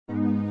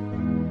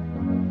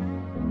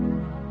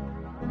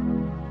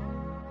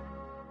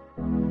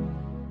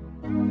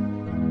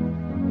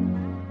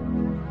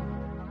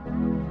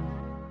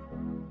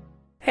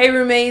Hey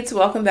roommates,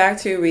 welcome back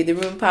to Read the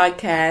Room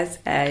podcast.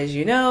 As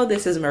you know,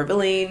 this is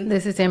Merveline.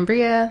 This is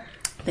Ambria.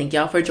 Thank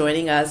y'all for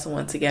joining us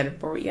once again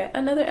for yet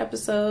another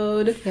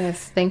episode.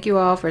 Yes, thank you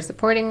all for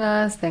supporting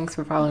us. Thanks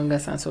for following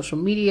us on social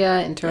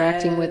media,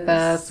 interacting with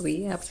us.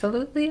 We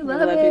absolutely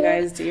love it. You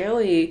guys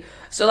dearly.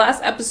 So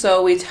last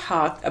episode we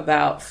talked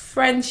about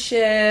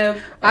friendship.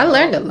 I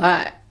learned a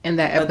lot in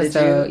that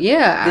episode. Did you?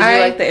 Yeah. Did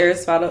you like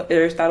the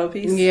Aristotle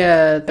piece?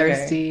 Yeah,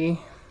 thirsty.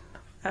 Okay.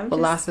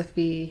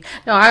 Philosophy.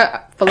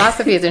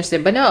 Philosophy is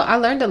interesting, but no, I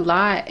learned a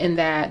lot in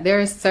that there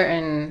is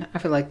certain, I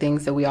feel like,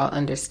 things that we all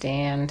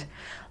understand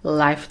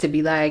life to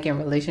be like and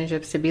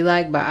relationships to be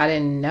like, but I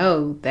didn't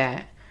know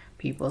that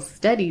people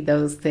study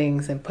those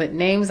things and put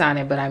names on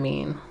it. But I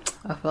mean,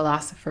 a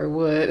philosopher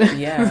would.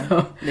 Yeah,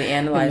 so they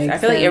analyze. I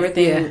feel like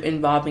everything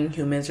involving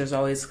humans, there's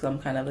always some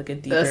kind of like a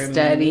deeper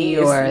study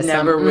meaning. or it's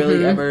never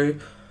really ever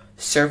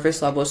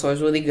surface level, so it's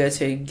really good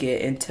to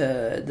get into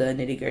the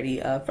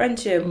nitty-gritty of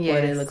friendship,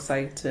 what it looks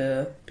like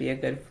to be a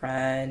good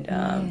friend,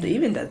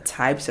 even the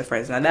types of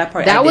friends. Now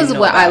that was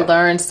what I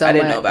learned I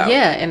didn't know about.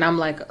 Yeah, and I'm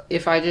like,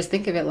 if I just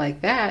think of it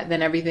like that,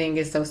 then everything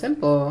is so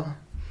simple.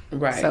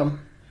 Right. So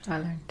I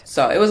learned.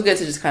 So it was good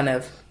to just kind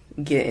of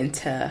get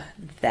into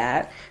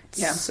that.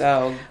 Yeah.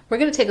 So we're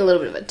going to take a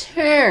little bit of a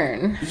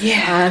turn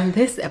on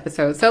this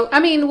episode. So, I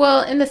mean,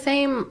 well, in the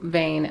same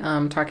vein,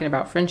 talking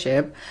about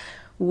friendship,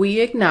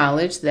 we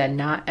acknowledge that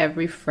not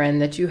every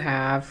friend that you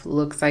have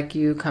looks like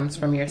you, comes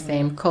from your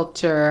same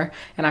culture.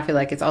 And I feel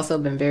like it's also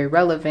been very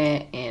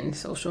relevant in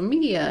social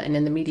media and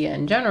in the media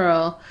in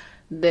general,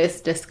 this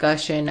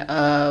discussion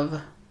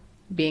of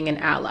being an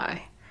ally.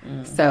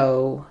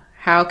 So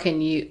how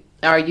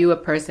are you a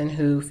person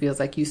who feels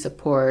like you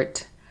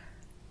support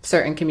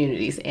certain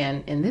communities?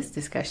 And in this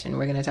discussion,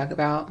 we're going to talk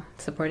about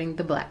supporting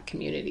the Black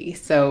community.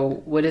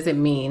 So what does it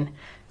mean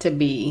to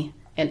be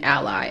an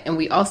ally? And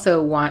we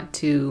also want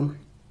to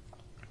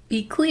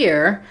be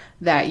clear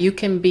that you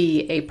can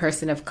be a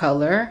person of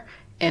color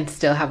and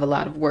still have a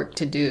lot of work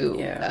to do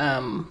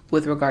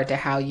with regard to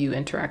how you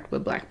interact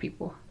with Black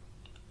people.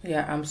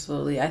 Yeah,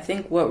 absolutely. I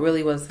think what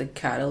really was the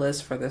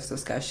catalyst for this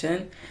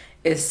discussion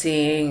is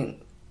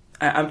seeing,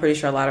 I'm pretty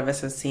sure a lot of us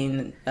have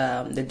seen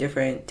the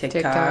different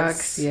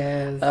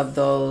TikToks of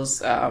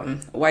those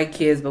white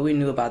kids, but we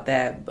knew about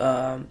that.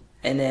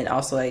 And then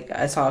also, like,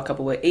 I saw a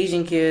couple with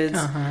Asian kids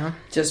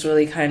just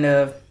really kind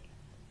of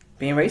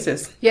being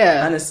racist.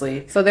 Yeah.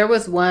 Honestly. So there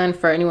was one,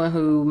 for anyone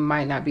who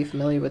might not be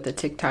familiar with the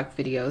TikTok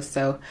videos.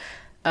 So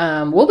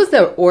what was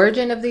the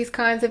origin of these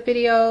kinds of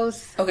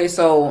videos? Okay,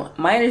 so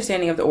my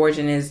understanding of the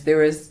origin is there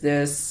was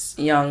this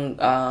young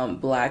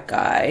Black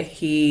guy.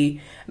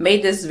 He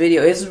made this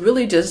video. It's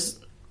really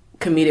just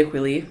comedic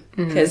relief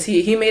because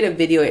he made a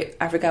video.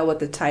 I forgot what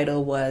the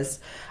title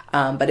was,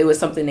 but it was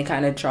something to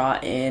kind of draw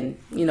in,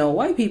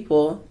 white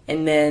people.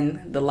 And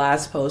then the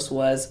last post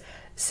was,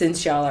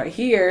 since y'all are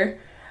here,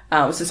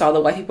 since all the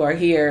white people are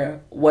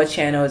here, what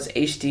channel is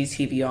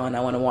HGTV on? I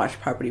want to watch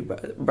Property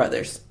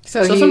Brothers.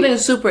 So something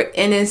super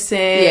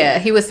innocent. Yeah,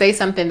 he would say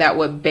something that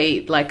would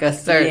bait like a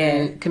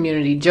certain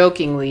community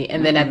jokingly.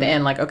 And then at the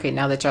end, like, okay,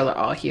 now that y'all are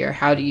all here,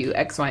 how do you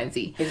X, Y, and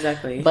Z?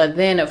 Exactly. But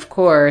then, of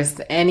course,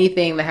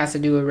 anything that has to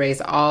do with race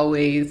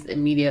always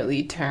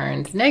immediately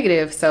turns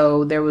negative.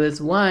 So there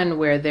was one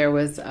where there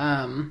was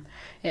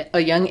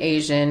a young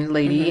Asian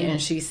lady, and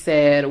she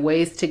said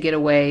ways to get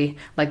away,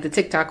 like the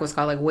TikTok was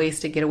called like ways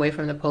to get away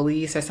from the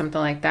police or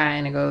something like that.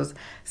 And it goes,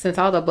 since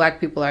all the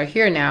Black people are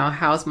here now,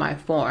 how's my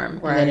form?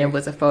 Right. And then it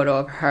was a photo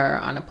of her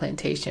on a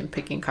plantation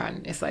picking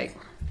cotton. It's like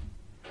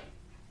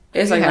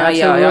now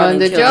y'all run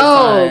the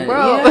joke,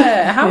 bro.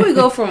 Yeah. How we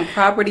go from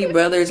Property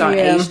Brothers on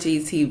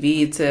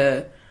HGTV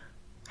to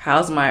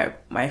how's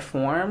my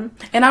form?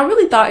 And I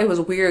really thought it was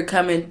weird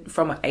coming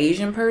from an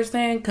Asian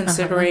person,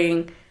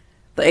 considering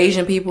the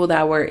Asian people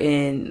that were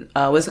in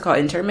what's it called,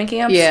 internment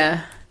camps?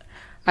 Yeah.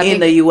 In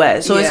the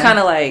U.S. So it's kind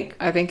of like,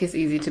 I think it's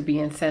easy to be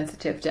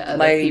insensitive to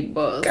other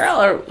people.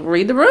 Girl,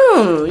 read the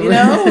room,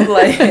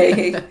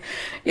 like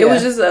it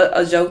was just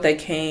a joke that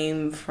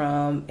came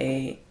from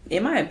in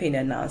my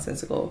opinion,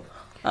 nonsensical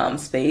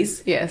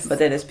space. Yes. But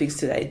then it speaks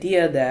to the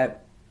idea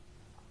that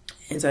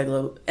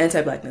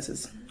anti-Blackness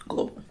is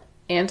global.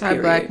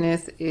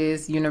 Anti-Blackness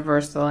is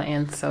universal,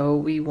 and so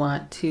we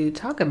want to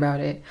talk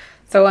about it.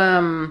 So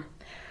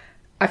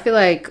I feel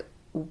like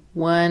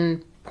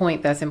one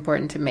point that's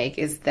important to make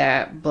is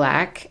that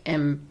Black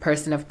and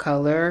person of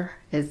color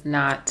is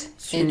not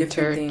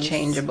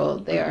interchangeable.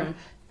 They are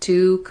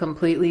two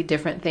completely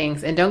different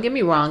things. And don't get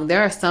me wrong,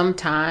 there are some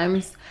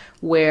times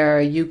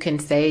where you can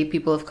say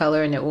people of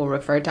color and it will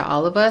refer to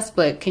all of us,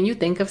 but can you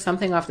think of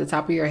something off the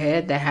top of your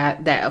head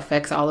that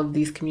affects all of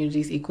these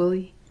communities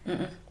equally?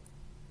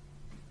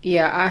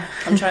 Yeah,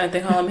 I'm trying to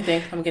think. Let me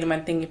think. I'm getting my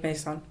thinking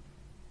face on.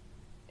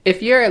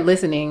 If you're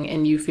listening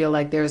and you feel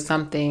like there's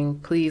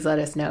something, please let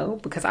us know,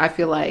 because I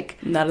feel like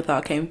not a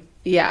thought came.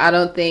 Yeah, I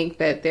don't think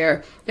that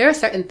there are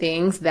certain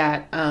things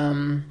that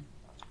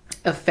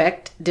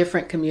affect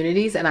different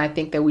communities, and I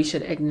think that we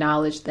should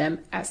acknowledge them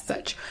as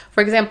such.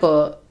 For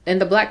example, in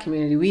the Black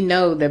community, we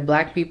know that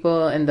Black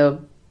people and the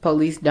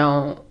police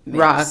don't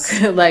rock.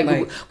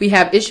 like we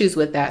have issues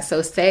with that.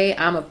 So say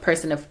I'm a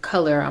person of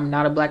color, I'm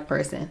not a black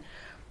person.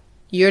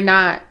 You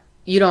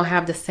don't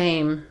have the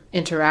same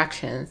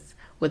interactions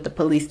with the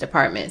police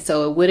department.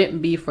 So it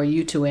wouldn't be for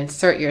you to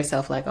insert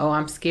yourself like, oh,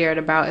 I'm scared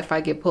about if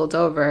I get pulled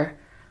over.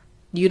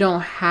 You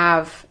don't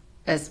have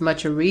as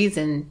much a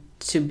reason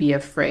to be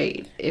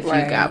afraid if you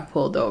got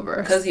pulled over.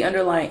 Because the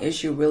underlying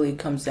issue really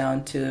comes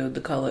down to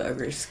the color of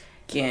your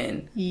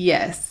skin.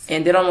 Yes.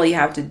 And they don't really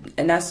have to,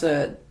 and that's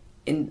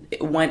in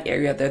one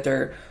area that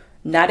they're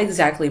not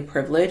exactly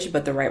privileged,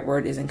 but the right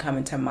word isn't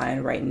coming to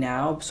mind right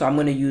now. So I'm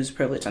going to use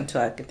privilege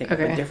until I can think of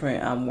a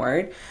different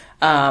word.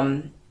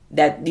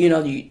 That,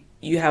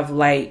 you have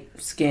light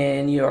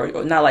skin,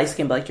 you're not light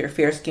skin, but like you're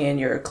fair skin,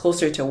 you're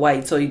closer to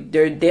white. So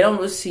they don't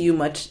really see you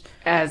much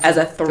as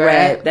a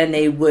threat than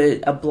they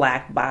would a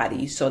black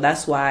body. So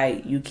that's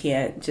why you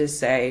can't just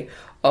say,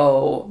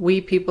 oh, we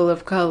people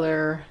of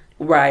color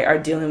are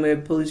dealing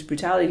with police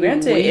brutality.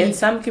 Granted, in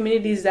some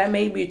communities that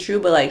may be true,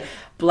 but like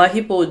black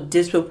people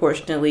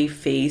disproportionately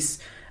face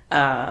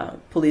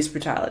police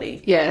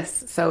brutality.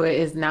 Yes, so it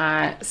is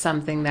not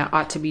something that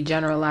ought to be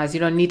generalized. You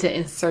don't need to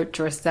insert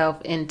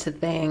yourself into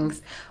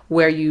things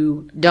where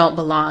you don't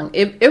belong.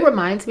 It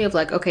reminds me of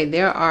like, okay,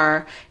 there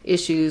are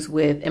issues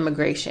with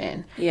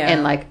immigration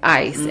and like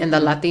ICE and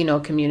the Latino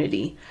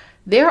community.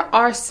 There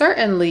are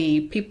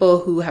certainly people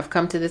who have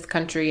come to this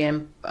country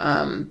in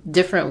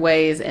different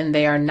ways and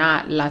they are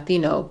not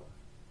Latino,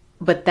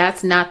 but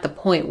that's not the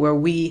point where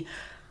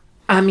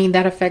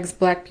that affects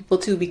black people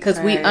too, because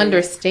we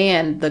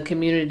understand the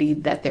community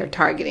that they're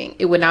targeting.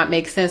 It would not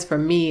make sense for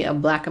me, a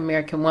black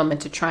American woman,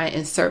 to try and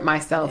insert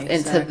myself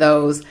into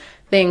those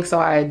things. So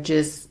I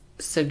just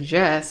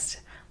suggest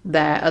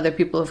that other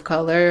people of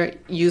color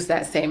use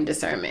that same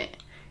discernment.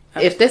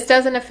 If this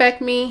doesn't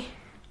affect me,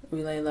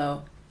 we lay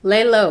low.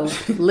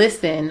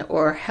 Listen,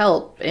 or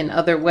help in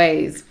other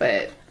ways.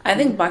 But I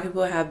think black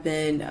people have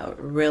been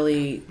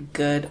really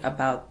good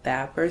about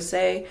that per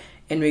se,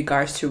 in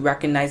regards to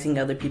recognizing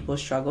other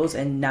people's struggles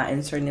and not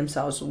inserting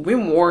themselves. We're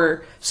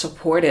more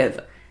supportive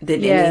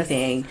than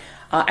anything.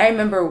 I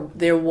remember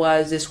there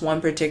was this one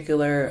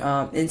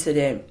particular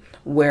incident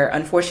where,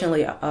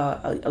 unfortunately,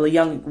 a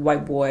young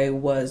white boy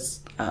was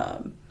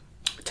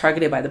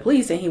targeted by the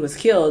police and he was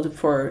killed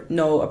for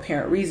no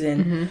apparent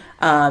reason.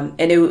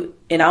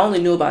 And I only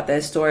knew about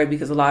that story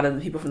because a lot of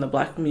the people from the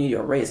black community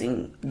are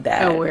raising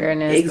that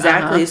awareness.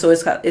 Exactly. So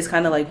it's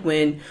kind of like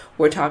when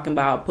we're talking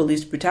about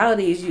police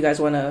brutalities, you guys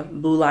want to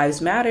Blue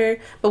Lives Matter,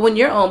 but when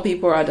your own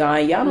people are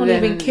dying, y'all don't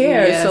even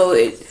care.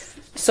 Yes.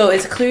 So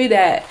it's clear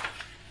that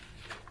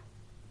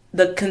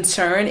the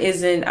concern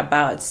isn't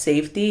about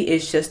safety;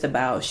 it's just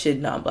about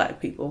shitting on black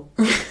people.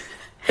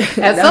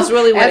 That's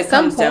really what it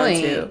comes down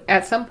to.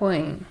 At some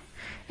point,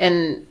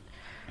 and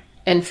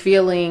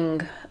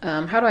feeling,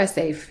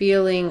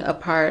 feeling a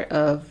part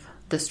of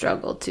the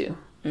struggle too.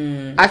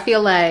 I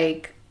feel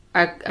like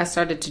I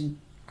started to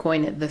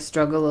coin it the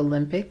Struggle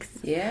Olympics.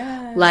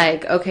 Yeah.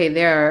 Like, okay,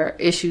 there are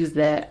issues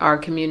that our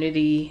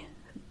community,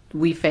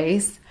 we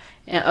face,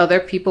 and other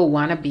people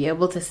want to be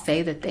able to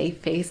say that they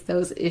face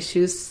those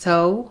issues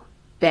so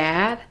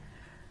bad.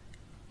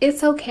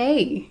 It's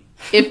okay.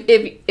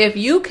 If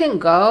you can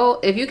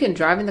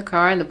drive in the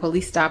car and the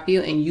police stop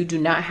you and you do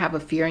not have a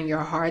fear in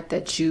your heart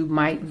that you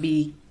might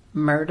be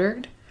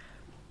murdered,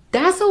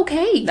 that's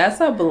okay.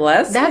 That's a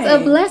blessing.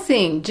 That's a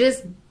blessing.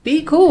 Just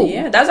be cool.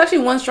 Yeah, that's actually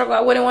one struggle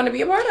I wouldn't want to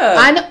be a part of.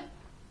 I know.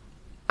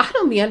 I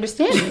don't be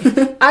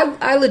understanding.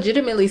 I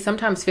legitimately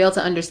sometimes fail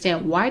to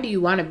understand, why do you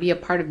want to be a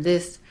part of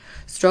this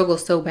struggle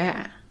so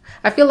bad?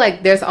 I feel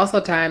like there's also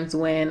times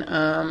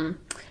when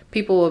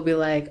people will be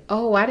like,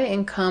 oh, I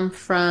didn't come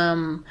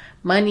from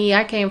money.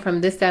 I came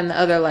from this, that, and the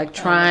other, like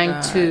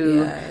trying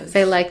to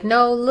say like,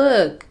 no,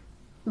 look.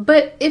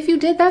 But if you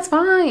did, that's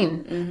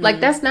fine. Mm-hmm.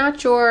 Like, that's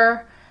not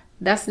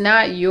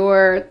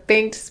your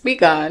thing to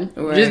speak on.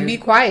 Right. Just be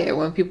quiet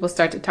when people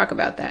start to talk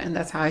about that. And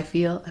that's how I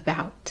feel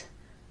about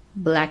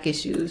Black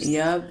issues.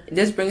 Yep.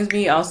 This brings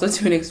me also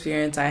to an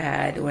experience I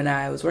had when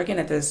I was working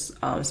at this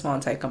small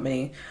tech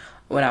company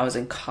when I was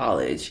in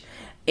college.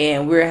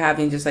 And we were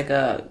having just like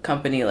a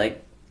company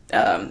like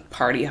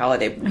party,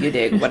 holiday, you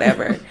dig,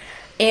 whatever.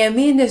 And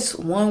me and this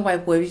one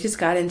white boy, we just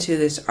got into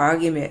this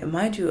argument. And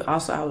mind you,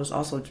 also I was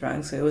also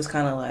drunk, so it was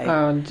kind of like...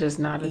 Oh, just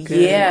not a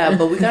good... Yeah,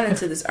 but we got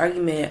into this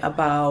argument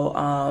about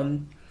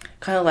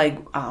kind of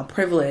like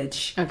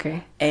privilege.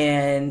 Okay.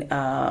 And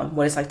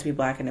what it's like to be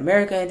Black in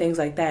America and things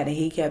like that. And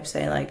he kept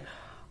saying like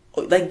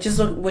just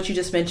look what you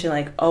just mentioned,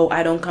 like, oh,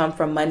 I don't come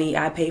from money.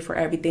 I pay for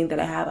everything that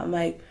I have. I'm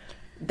like,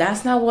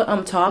 that's not what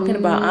I'm talking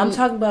about. I'm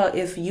talking about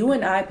if you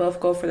and I both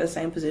go for the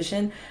same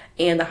position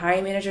and the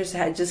hiring managers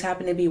just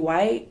happen to be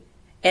white,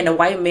 and a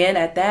white man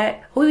at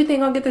that, who do you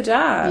think gonna get the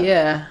job?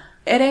 Yeah.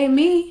 It ain't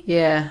me.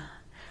 Yeah.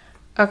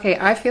 Okay,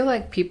 I feel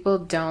like people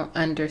don't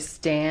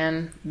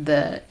understand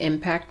the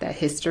impact that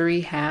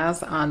history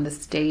has on the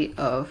state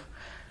of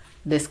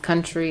this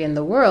country and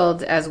the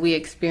world as we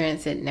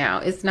experience it now.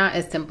 It's not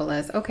as simple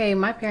as, okay,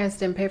 my parents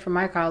didn't pay for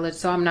my college,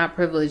 so I'm not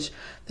privileged.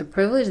 The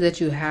privilege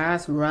that you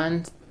have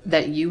runs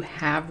that you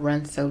have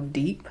run so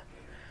deep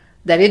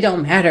that it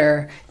don't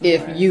matter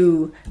if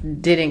you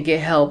didn't get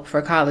help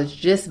for college.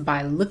 Just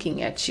by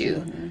looking at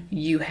you,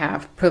 you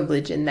have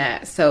privilege in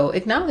that. So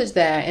acknowledge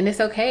that, and it's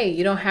okay.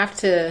 You don't have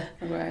to.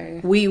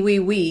 Right.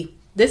 We.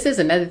 This is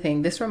another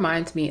thing. This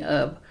reminds me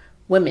of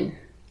women,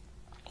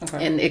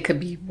 and it could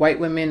be white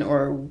women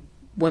or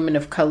women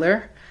of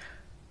color.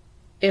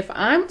 If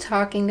I'm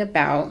talking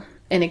about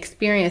an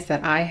experience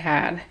that I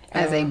had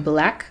as a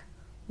Black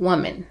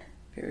woman,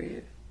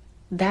 period,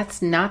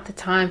 that's not the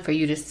time for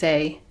you to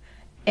say.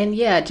 And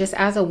yeah, just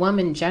as a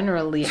woman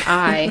generally,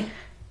 and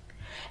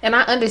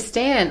I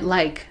understand,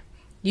 like,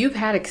 you've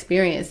had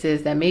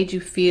experiences that made you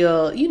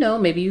feel,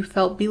 maybe you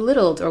felt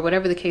belittled or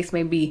whatever the case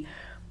may be.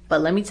 But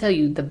let me tell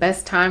you, the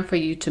best time for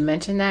you to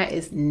mention that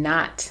is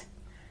not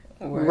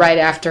right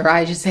after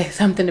I just say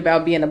something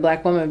about being a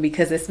Black woman,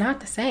 because it's not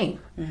the same.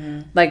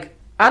 Mm-hmm. Like,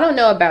 I don't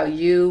know about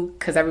you,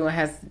 because everyone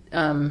has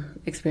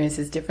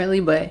experiences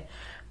differently, but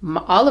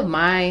all of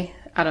my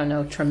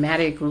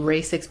traumatic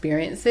race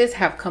experiences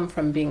have come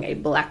from being a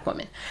Black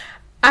woman.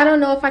 I don't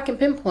know if I can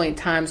pinpoint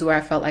times where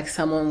I felt like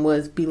someone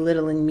was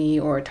belittling me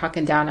or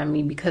talking down on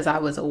me because I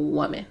was a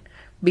woman.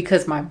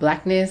 Because my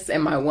Blackness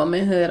and my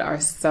womanhood are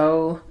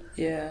so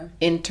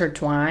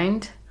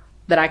intertwined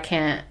that I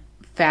can't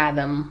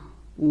fathom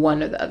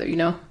one or the other,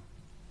 No,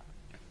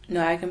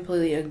 I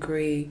completely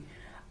agree.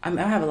 I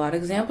have a lot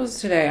of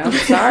examples today. I'm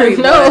sorry.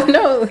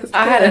 No.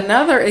 I had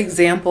another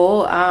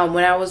example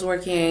when I was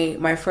working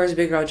my first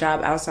big girl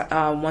job outside.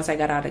 Once I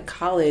got out of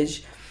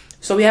college,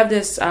 so we have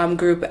this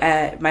group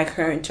at my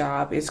current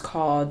job. It's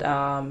called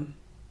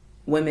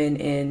Women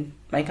in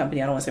My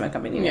Company. I don't want to say my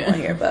company name on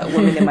here, but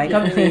Women in My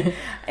Company.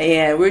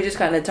 And we're just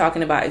kind of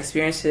talking about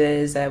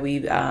experiences that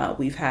we've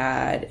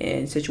had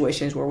in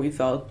situations where we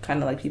felt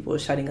kind of like people were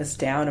shutting us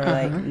down or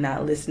like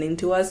not listening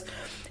to us.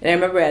 And I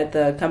remember at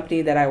the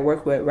company that I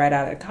worked with right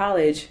out of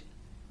college,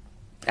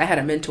 I had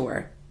a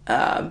mentor.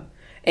 And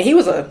he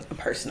was a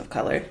person of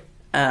color.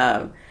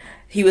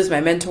 He was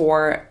my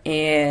mentor.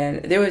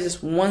 And there was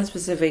just one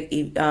specific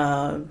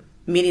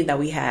meeting that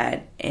we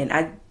had.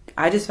 And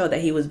I just felt that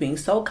he was being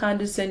so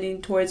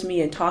condescending towards me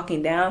and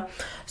talking down.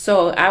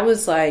 So I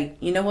was like,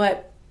 you know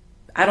what?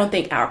 I don't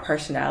think our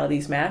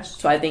personalities match.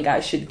 So I think I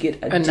should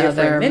get another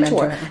different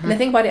mentor. And the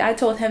thing about it, I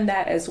told him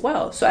that as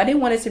well. So I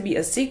didn't want it to be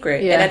a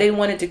secret. And I didn't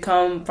want it to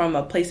come from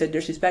a place of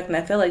disrespect. And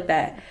I feel like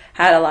that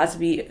had a lot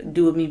to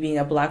do with me being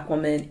a Black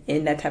woman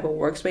in that type of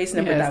workspace in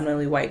a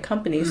predominantly white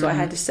company. So I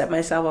had to set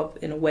myself up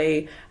in a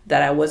way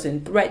that I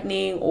wasn't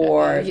threatening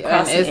or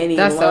crossing any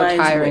lines. That's so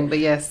tiring, but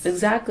yes.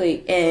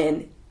 Exactly.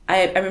 And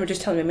I remember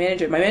just telling my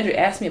manager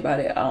asked me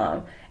about it.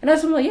 And I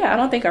was like, I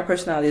don't think our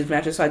personalities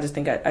match. So I just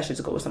think I should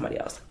just go with somebody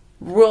else.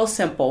 Real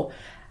simple.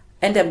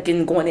 End up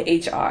going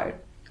to HR.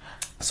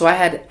 So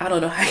I don't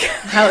know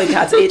how it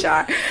got to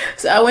HR.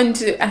 So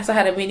I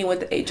had a meeting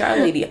with the HR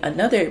lady,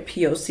 another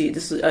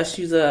POC.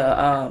 She's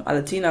a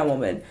Latina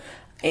woman.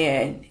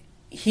 And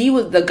he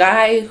was the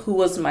guy who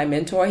was my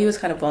mentor. He was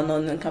kind of well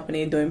known in the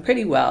company and doing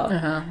pretty well.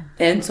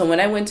 And so when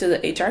I went to the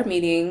HR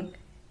meeting,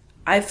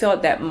 I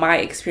felt that my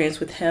experience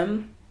with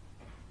him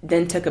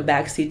then took a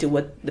backseat to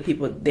what the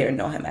people there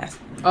know him as.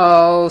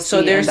 Oh,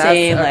 so they're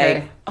saying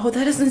like, "Oh,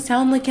 that doesn't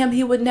sound like him.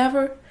 He would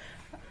never."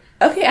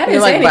 Okay, I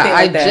didn't say anything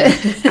like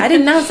that. I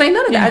did not say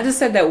none of that. I just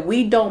said that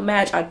we don't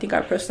match. I think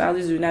our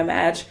personalities do not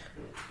match.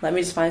 Let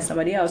me just find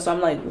somebody else. So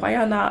I'm like, why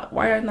y'all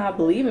not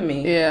believing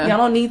me? Yeah. Y'all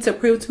don't need to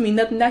prove to me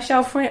nothing. That's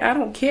y'all friend. I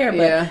don't care.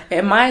 But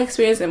in my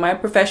experience, in my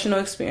professional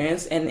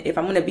experience, and if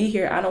I'm going to be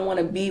here, I don't want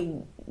to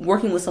be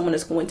working with someone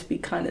that's going to be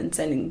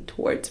condescending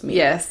towards me.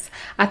 Yes.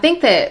 I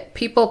think that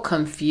people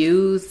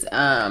confuse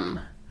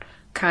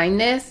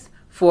kindness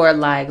for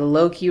like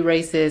low-key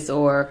racist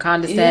or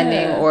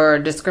condescending or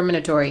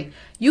discriminatory.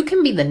 You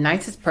can be the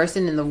nicest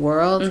person in the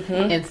world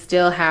and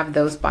still have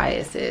those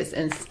biases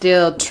and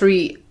still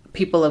treat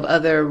people of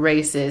other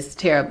races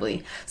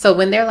terribly. So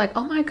when they're like,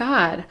 oh my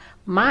God,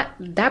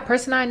 that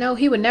person I know,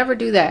 he would never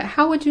do that.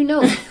 How would you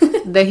know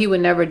that he would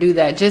never do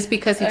that? Just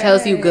because he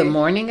tells you good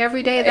morning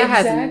every day? That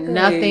has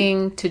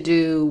nothing to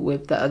do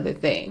with the other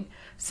thing.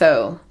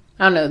 So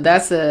I don't know.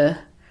 That's a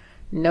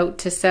note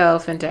to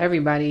self and to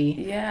everybody.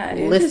 Yeah.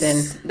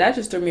 Listen. That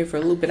just threw me for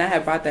a loop. And I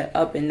had brought that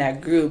up in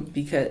that group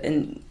because,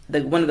 and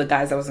one of the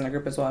guys that was in the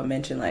group as well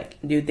mentioned, like,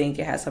 do you think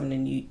it has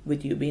something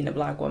with you being a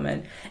Black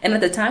woman? And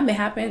at the time it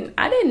happened,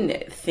 I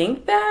didn't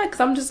think that because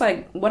I'm just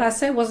like, what I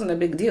said wasn't a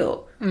big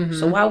deal.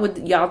 So why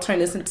would y'all turn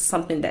this into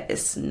something that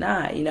it's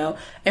not, you know?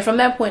 And from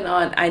that point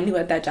on, I knew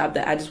at that job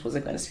that I just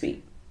wasn't going to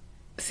speak.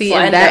 See, so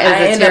and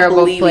that is a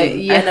terrible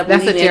place. Yeah,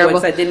 that's a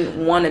terrible. I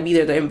didn't want to be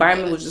there. The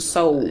environment was just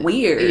so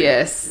weird.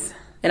 Yes.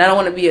 And I don't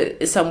want to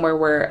be somewhere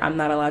where I'm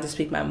not allowed to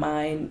speak my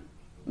mind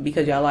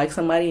because y'all like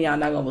somebody and y'all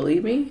not going to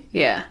believe me.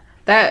 Yeah.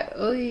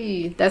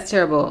 That's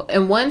terrible.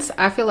 And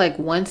I feel like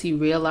once you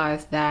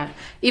realize that,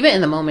 even in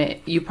the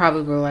moment, you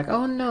probably were like,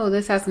 oh no,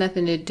 this has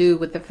nothing to do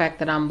with the fact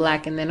that I'm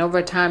Black. And then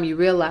over time you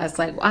realize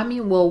like,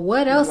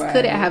 what else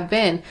could it have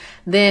been?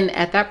 Then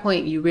at that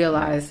point you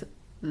realize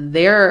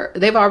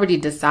they've already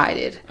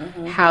decided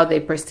how they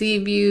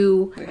perceive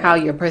you, how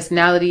your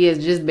personality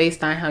is, just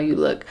based on how you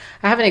look.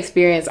 I have an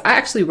experience. I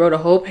actually wrote a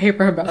whole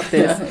paper about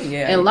this.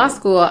 In law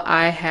school,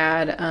 I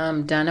had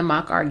done a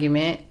mock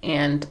argument,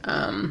 and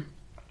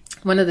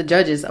one of the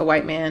judges, a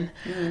white man,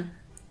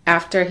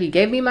 after he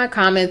gave me my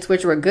comments,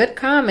 which were good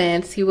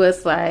comments, he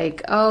was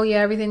like, oh yeah,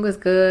 everything was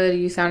good,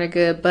 you sounded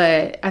good,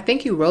 but I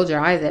think you rolled your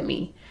eyes at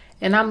me.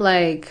 And I'm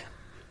like,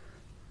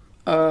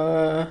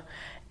 and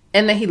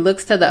then he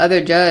looks to the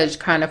other judge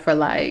kind of for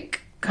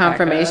like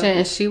confirmation,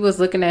 and she was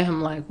looking at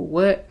him like,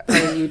 what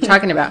are you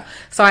talking about?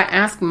 So I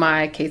asked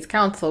my case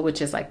counsel,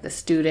 which is like the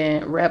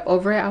student rep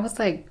over it. I was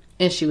like,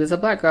 and she was a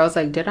black girl. I was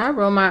like, did I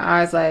roll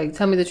my eyes? Like,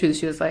 tell me the truth.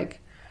 She was like,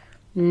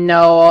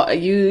 no,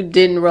 you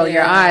didn't roll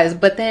your eyes.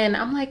 But then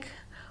I'm like,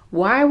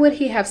 why would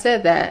he have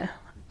said that?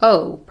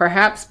 Oh,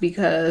 perhaps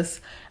because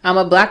I'm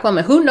a black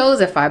woman. Who knows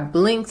if I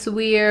blinked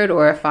weird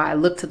or if I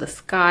looked to the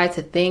sky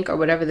to think or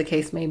whatever the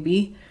case may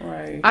be.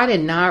 Right. I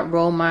did not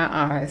roll my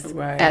eyes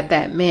at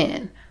that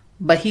man.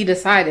 But he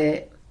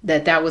decided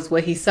that that was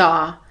what he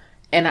saw.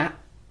 And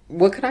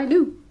what could I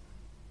do?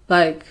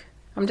 Like,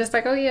 I'm just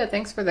like, oh yeah,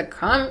 thanks for the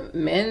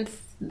comments.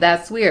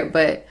 That's weird.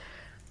 But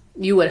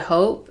you would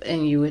hope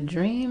and you would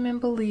dream and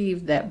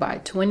believe that by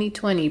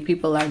 2020,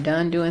 people are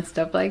done doing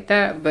stuff like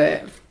that.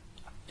 But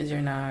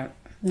you're not.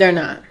 They're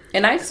not.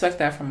 And I expect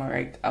that from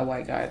a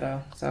white guy,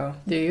 though. So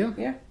do you?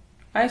 Yeah.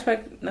 I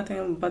expect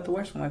nothing but the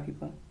worst from white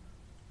people.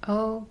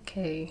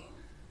 Okay.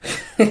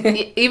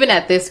 Even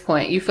at this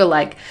point, you feel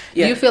like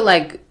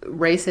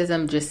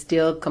racism just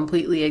still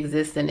completely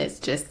exists and it's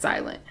just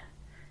silent.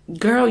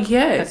 Girl,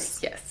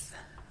 yes. Yes.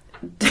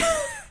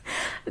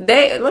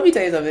 Let me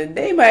tell you something.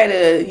 They might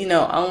have,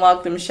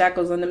 unlocked them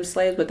shackles on them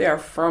slaves, but they are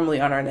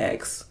firmly on our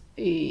necks.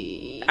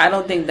 I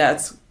don't think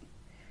that's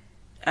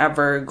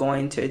ever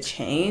going to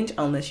change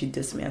unless you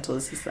dismantle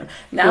the system.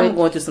 Now I'm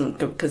going to some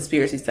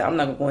conspiracy stuff. I'm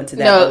not going to go into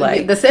that. No,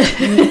 but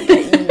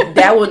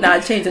that will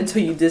not change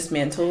until you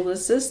dismantle the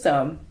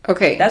system.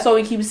 Okay. That's why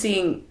we keep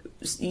seeing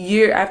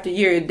year after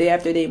year, day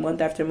after day,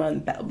 month after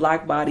month,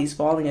 black bodies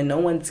falling and no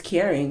one's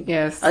caring.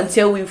 Yes.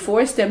 Until we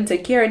force them to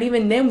care. And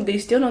even then, they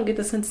still don't get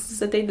the sentences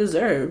that they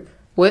deserve.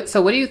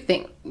 So what do you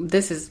think?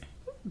 This is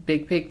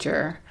big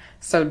picture.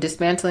 So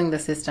dismantling the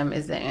system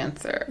is the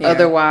answer. Yeah.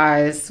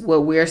 Otherwise,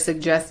 what we're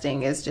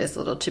suggesting is just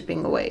little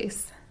chipping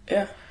aways.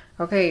 Yeah.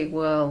 Okay,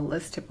 well,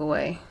 let's chip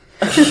away.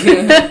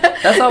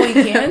 That's all we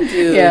can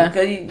do. Yeah.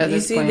 Because you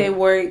see, they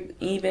work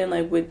even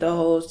like with the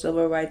whole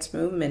civil rights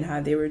movement,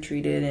 how they were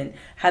treated and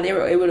how they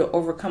were able to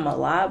overcome a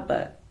lot.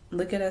 But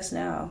look at us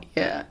now.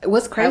 Yeah.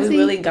 What's crazy? Have we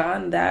really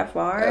gone that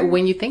far?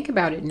 When you think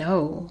about it,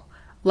 no.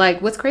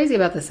 Like, what's crazy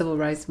about the civil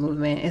rights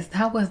movement is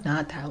that was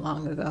not that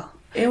long ago.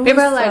 People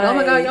are like, oh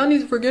my God, y'all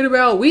need to forget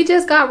about, we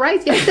just got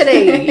rights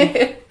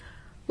yesterday.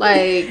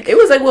 Like, it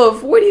was like,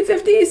 40,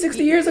 50,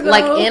 60 years ago?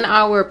 Like, in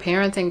our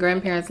parents' and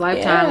grandparents'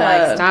 lifetime,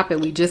 like, stop it.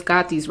 We just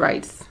got these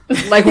rights.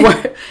 Like,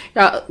 what?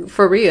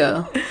 For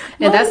real.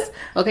 And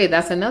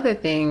that's another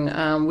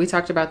thing. We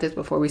talked about this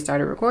before we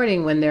started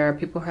recording, when there are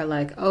people who are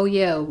like, oh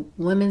yeah,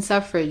 women's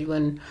suffrage,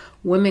 when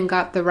women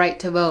got the right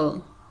to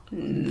vote.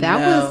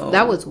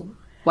 That was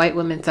white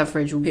women's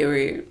suffrage.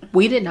 Period.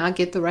 We did not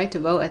get the right to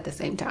vote at the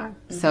same time.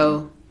 Mm-hmm.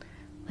 So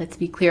let's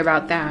be clear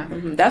about that.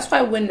 Mm-hmm. That's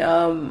why when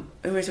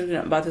we were talking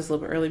about this a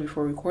little bit early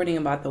before recording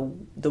about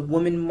the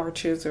women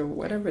marches or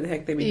whatever the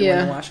heck they be doing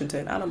in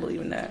Washington, I don't believe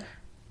in that.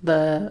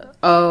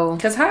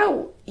 Because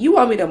how you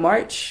want me to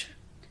march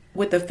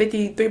with the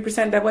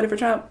 53% that voted for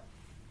Trump?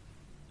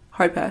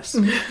 Hard pass.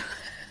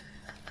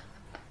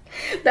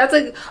 That's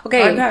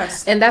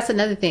and that's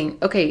another thing.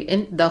 Okay,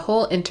 in the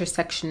whole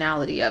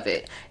intersectionality of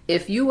it.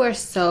 If you were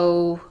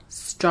so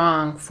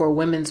strong for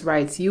women's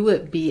rights, you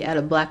would be at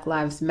a Black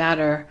Lives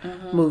Matter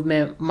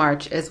movement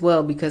march as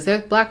well, because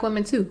there's black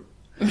women too.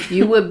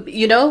 You would,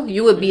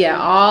 you would be at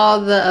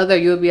all the other.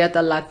 You would be at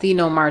the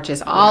Latino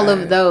marches, all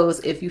of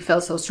those, if you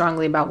felt so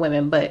strongly about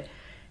women. But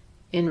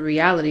in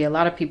reality, a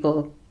lot of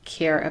people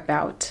care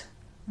about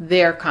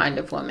their kind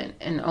of woman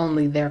and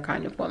only their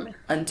kind of woman.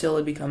 Until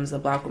it becomes a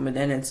black woman,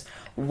 then it's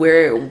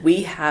where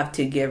we have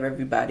to give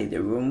everybody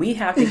the room. We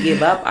have to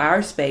give up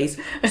our space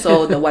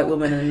so the white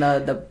woman and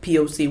the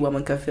POC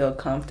woman can feel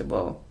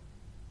comfortable.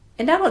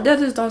 And that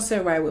just don't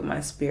sit right with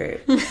my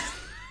spirit.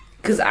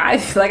 Because I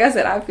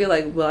feel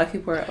like black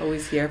people are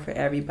always here for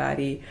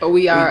everybody.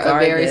 We are a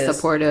very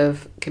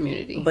supportive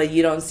community. But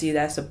you don't see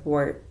that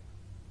support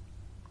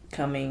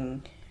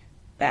coming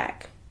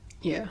back.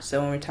 Yeah.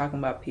 So when we're talking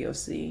about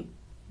POC,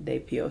 they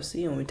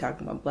POC. When we're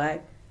talking about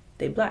black,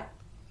 they black.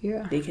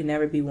 Yeah. They can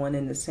never be one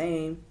and the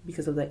same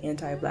because of the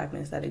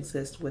anti-blackness that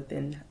exists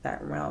within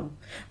that realm.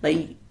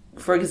 Like,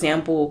 for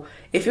example,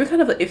 if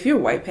you're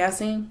white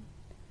passing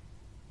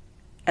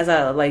as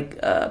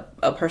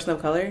a person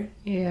of color,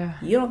 you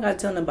don't gotta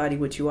tell nobody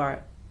what you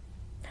are.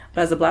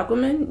 But as a black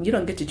woman, you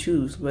don't get to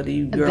choose whether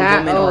you're a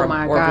woman or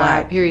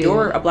black. Period.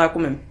 You're a black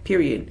woman,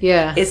 period.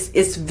 Yeah. It's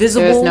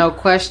visible. There's no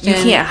question. You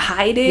can't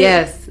hide it.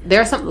 Yes.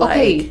 There's some,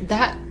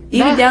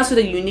 Even down to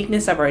the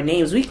uniqueness of our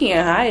names. We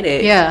can't hide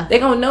it. Yeah. They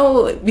gonna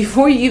know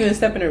before you even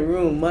step in a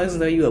room, mugs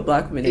know you a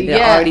Black woman.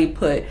 They already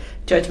put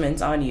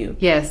judgments on you.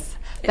 Yes.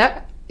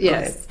 That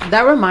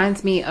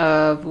reminds me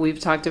of, we've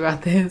talked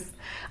about this,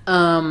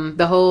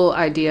 the whole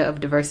idea of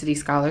diversity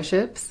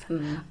scholarships.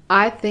 Mm-hmm.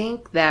 I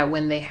think that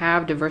when they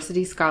have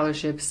diversity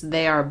scholarships,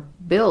 they are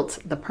built,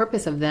 the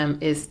purpose of them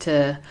is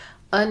to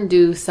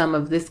undo some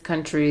of this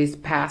country's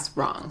past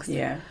wrongs.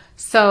 Yeah.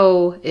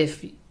 So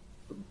if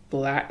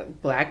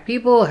black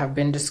people have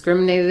been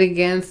discriminated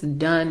against,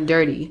 done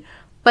dirty,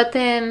 but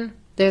then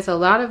there's a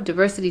lot of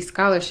diversity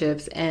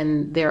scholarships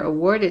and they're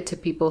awarded to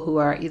people who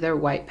are either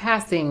white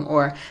passing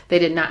or they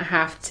did not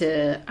have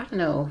to, I don't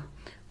know,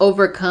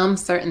 overcome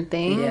certain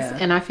things. Yeah.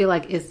 And I feel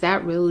like, is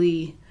that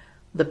really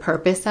the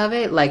purpose of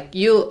it? Like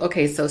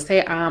so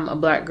say I'm a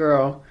Black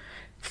girl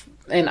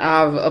and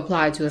I've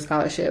applied to a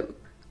scholarship.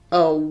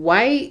 A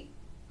white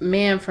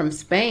man from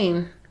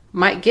Spain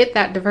might get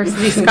that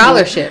diversity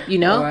scholarship, you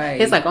know?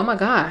 Right. It's like, oh my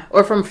God.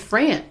 Or from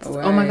France.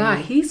 Right. Oh my God,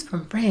 he's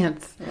from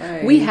France.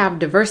 Right. We have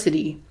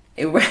diversity.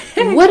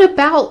 What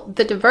about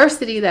the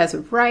diversity that's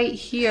right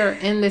here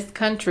in this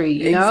country,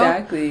 you know?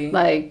 Exactly.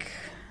 Like,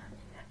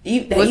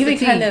 that even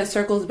kind of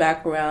circles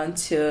back around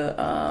to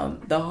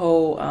the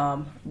whole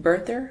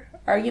birther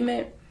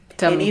argument.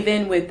 And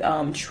even with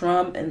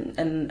Trump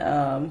and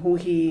who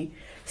he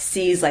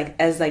sees like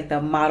as like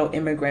the model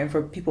immigrant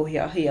for people he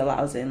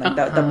allows in, like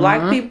the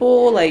Black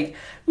people, like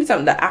we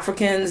talking the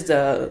Africans,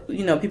 the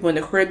people in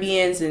the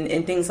Caribbeans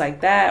and things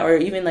like that, or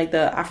even like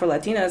the Afro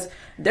Latinas.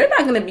 They're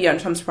not going to be on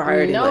Trump's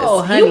priority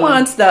list. Honey. He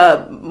wants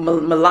the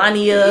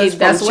Melania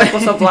from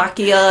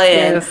Czechoslovakia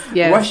and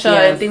Russia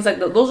and things like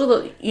that. Those are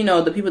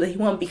the people that he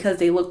wants because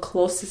they look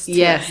closest to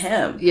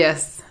him.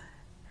 Yes,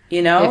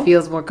 it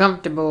feels more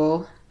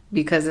comfortable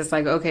because it's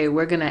like, okay,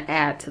 we're going to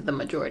add to the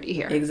majority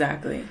here.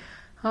 Exactly.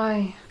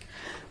 Hi.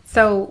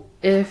 So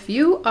if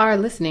you are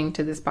listening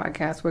to this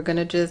podcast, we're going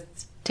to just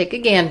take a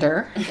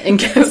gander and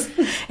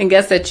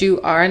guess that you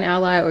are an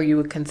ally, or you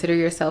would consider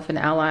yourself an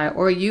ally,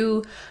 or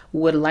you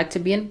would like to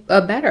be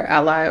a better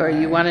ally, or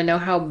you want to know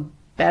how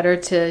better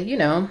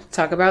to,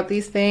 talk about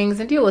these things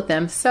and deal with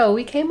them. So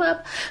we came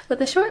up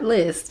with a short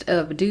list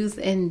of do's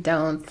and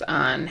don'ts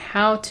on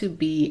how to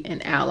be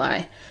an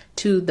ally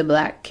to the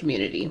Black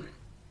community.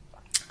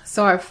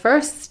 So our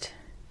first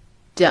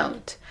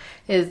don't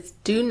is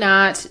do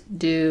not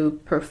do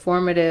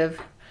performative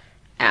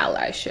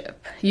allyship.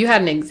 You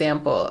had an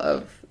example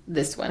of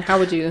this one. How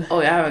would you?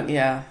 Oh,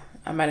 yeah.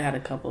 I might have had a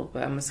couple,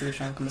 but I'm going to see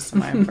which one comes to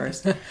mind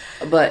first.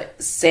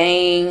 But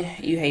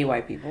saying you hate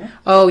white people.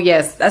 Oh,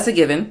 yes. That's a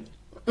given.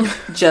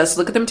 Just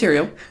look at the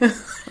material.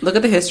 Look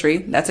at the history.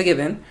 That's a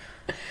given.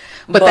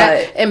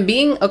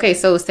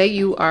 So say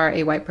you are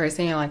a white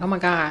person, you're like, oh my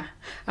God,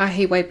 I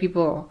hate white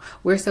people.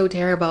 We're so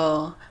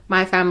terrible.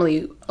 My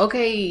family.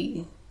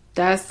 Okay,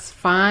 that's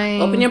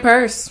fine. Open your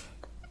purse.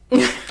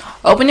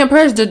 Open your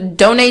purse to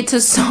donate to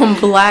some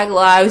Black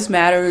Lives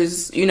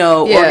Matters,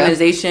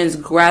 organizations,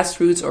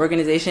 grassroots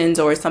organizations,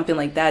 or something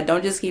like that.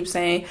 Don't just keep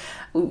saying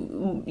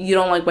you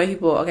don't like white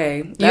people. Okay,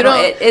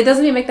 it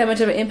doesn't even make that much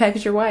of an impact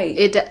because you're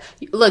white.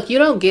 Look, you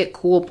don't get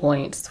cool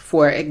points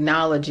for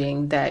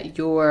acknowledging that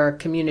your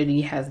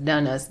community has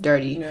done us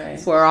dirty. Right.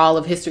 For all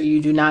of history,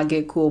 you do not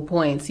get cool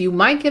points. You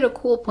might get a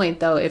cool point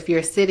though if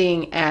you're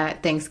sitting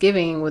at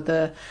Thanksgiving with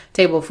a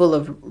table full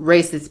of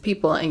racist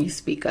people and you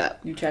speak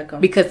up. You check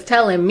them. Because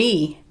telling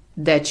me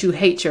that you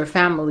hate your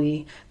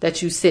family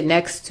that you sit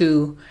next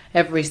to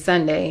every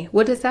Sunday,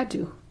 what does that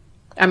do?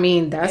 I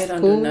mean, that's cool.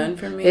 It don't do nothing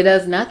for me. It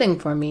does nothing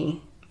for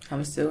me.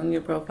 I'm still in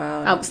your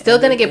profile. I'm still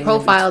going to get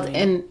profiled.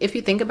 And if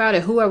you think about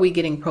it, who are we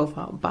getting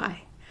profiled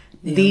by?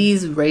 Yeah.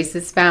 These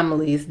racist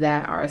families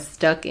that are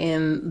stuck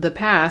in the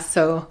past.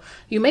 So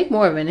you make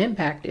more of an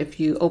impact if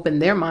you open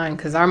their mind,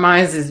 because our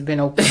minds has been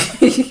open.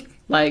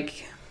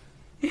 Like,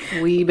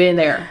 we've been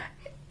there.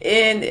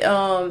 And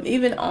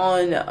even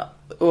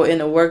or in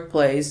the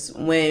workplace,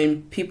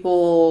 when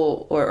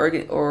people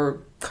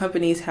or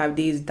companies have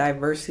these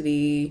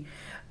diversity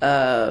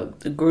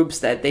groups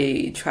that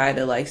they try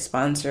to like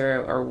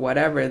sponsor or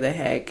whatever the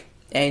heck,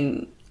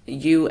 and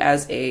you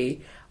as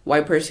a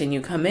white person, you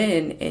come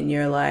in and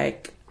you're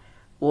like,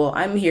 well,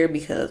 I'm here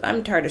because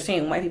I'm tired of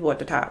seeing white people at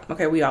the top.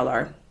 Okay, we all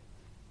are.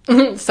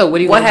 So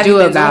what are you going to do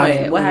about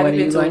it? What have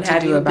you been doing?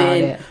 Have you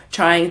been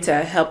trying to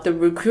help the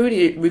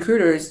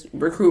recruiters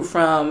recruit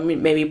from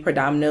maybe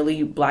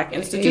predominantly Black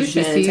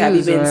institutions? HBCUs, have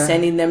you been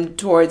sending them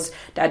towards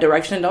that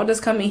direction? Don't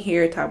just come in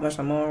here and talk about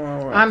some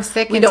more. I'm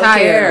sick and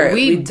tired.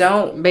 We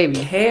don't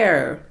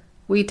care.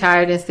 We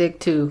tired and sick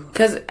too.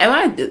 Because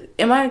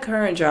in my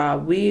current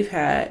job, we've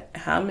had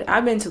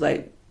I've been to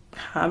like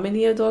how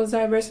many of those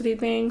diversity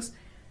things,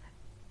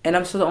 and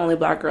I'm still the only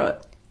Black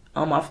girl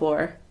on my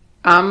floor.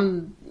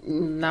 I'm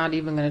not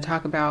even going to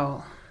talk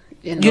about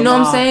what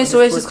I'm saying? So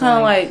it's just kind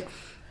of like,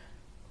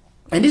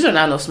 and these are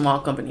not no small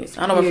companies.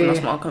 I don't work for no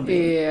small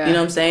company. Yeah. You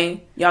know what I'm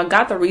saying? Y'all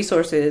got the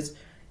resources,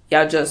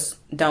 y'all just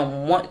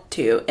don't want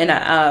to. And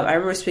I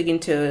remember speaking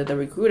to the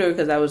recruiter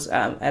because I was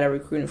at a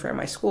recruiting fair at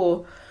my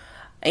school,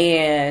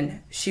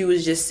 and she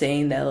was just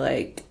saying that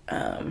like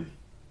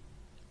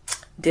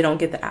they don't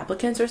get the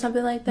applicants or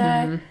something like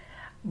that.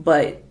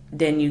 But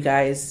then you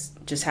guys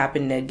just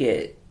happen to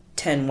get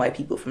 10 white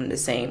people from the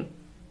same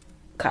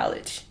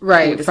college,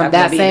 right? From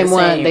that same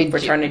one, they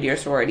fraternity or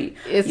sorority.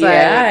 It's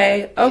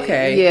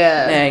okay,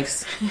 yeah,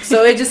 thanks.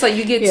 So it's just like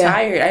you get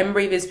tired. I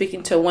remember even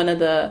speaking to one of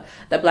the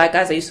black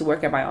guys that used to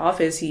work at my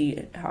office. He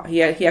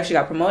actually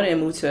got promoted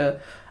and moved to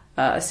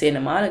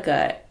Santa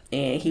Monica,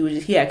 and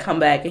he had come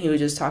back and he was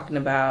just talking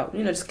about,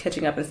 you know, just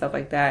catching up and stuff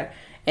like that.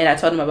 And I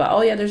told him about,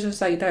 oh yeah, there's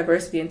just like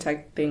diversity and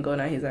tech thing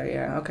going on. He's like,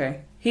 yeah,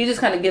 okay. He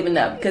just kind of given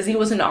up because he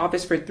was in the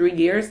office for 3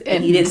 years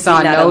and he didn't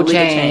see no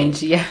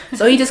change. Yeah.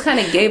 So he just kind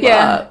of gave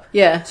up.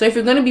 Yeah. So if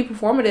you're going to be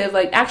performative,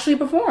 like actually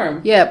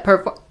perform. Yeah.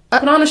 Put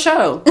on a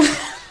show.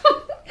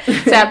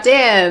 Tap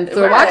dance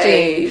or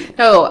watching.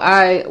 No,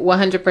 I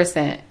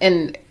 100%.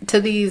 And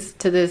to this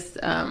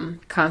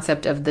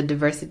concept of the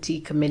diversity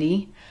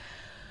committee.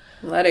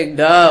 Let it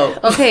go.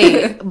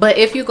 Okay. But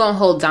if you're going to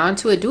hold on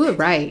to it, do it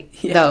right.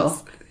 Yes. Though.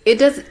 It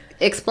does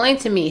explain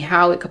to me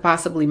how it could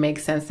possibly make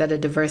sense that a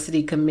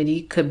diversity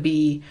committee could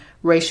be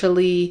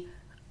racially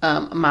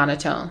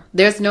monotone.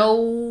 There's no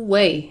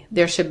way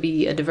there should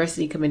be a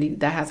diversity committee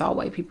that has all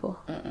white people.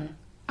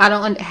 I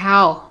don't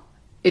how.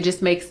 It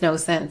just makes no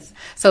sense.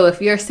 So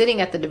if you're sitting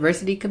at the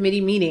diversity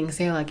committee meetings,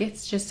 you're like,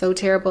 it's just so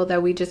terrible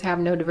that we just have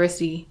no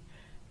diversity.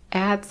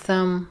 Add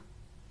some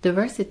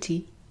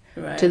diversity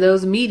to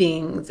those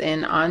meetings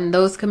and on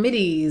those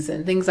committees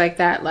and things like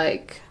that.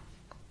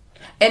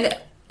 And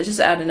just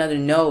to add another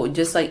note,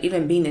 just like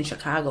even being in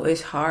Chicago,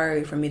 it's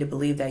hard for me to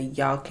believe that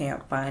y'all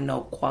can't find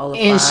no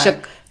qualified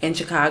in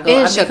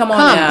Chicago. Come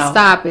on now.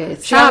 Stop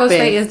it. Chicago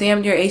State is damn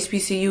near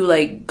HBCU.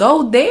 Like,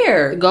 go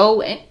there.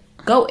 Go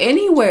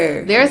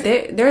anywhere.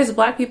 There's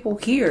black people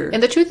here.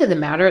 And the truth of the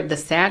matter, the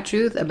sad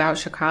truth about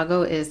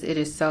Chicago is it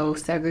is so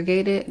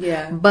segregated.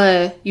 Yeah.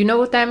 But you know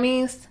what that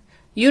means?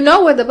 You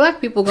know where the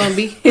black people going to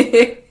be.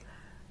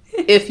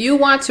 If you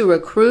want to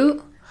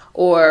recruit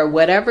or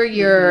whatever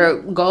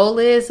your goal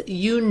is,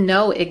 you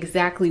know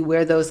exactly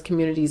where those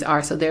communities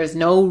are. So there's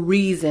no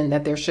reason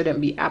that there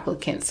shouldn't be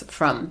applicants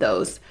from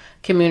those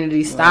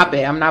communities. Stop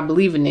it. I'm not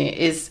believing it.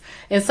 It's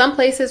in some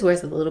places where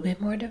it's a little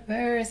bit more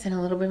diverse and a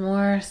little bit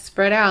more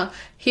spread out.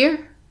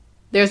 Here,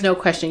 there's no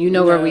question. You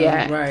know where we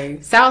at.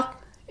 Right. South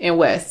and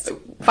West.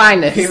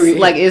 Find us. Period.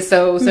 Like, it's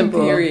so simple.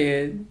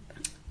 Period.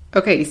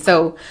 Okay,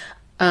 so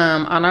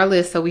on our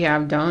list, so we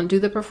have don't do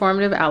the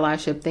performative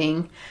allyship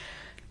thing.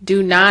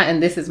 Do not,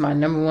 and this is my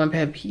number one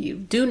pet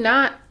peeve, do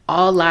not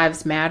all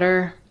lives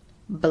matter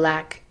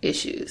black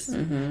issues.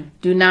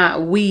 Do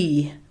not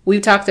we've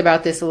talked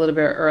about this a little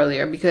bit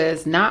earlier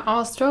because not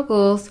all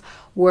struggles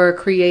were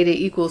created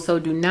equal. So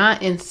do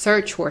not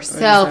insert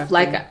yourself.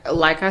 Exactly.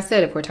 Like I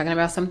said, if we're talking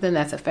about something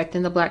that's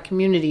affecting the black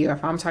community, or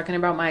if I'm talking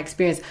about my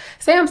experience,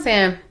 say I'm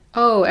saying,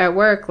 oh, at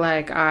work,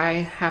 like I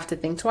have to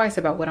think twice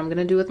about what I'm going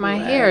to do with my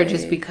hair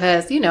just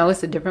because, you know,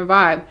 it's a different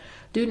vibe.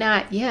 Do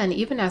not, and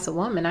even as a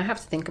woman, I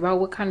have to think about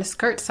what kind of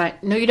skirts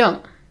no, you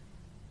don't.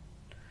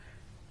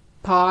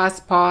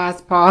 Pause.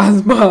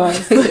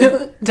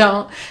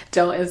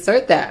 Don't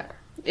insert that.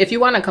 If you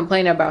want to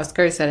complain about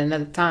skirts at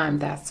another time,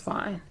 that's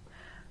fine.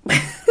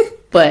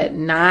 But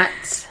not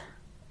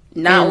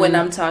when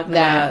I'm talking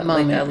about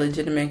moment. Like a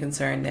legitimate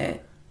concern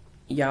that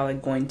y'all are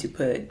going to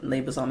put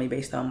labels on me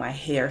based on my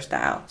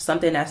hairstyle.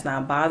 Something that's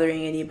not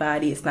bothering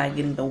anybody. It's not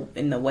getting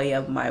in the way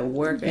of my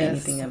work or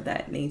anything of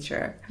that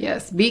nature.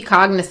 Yes, be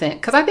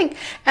cognizant. Because I think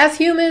as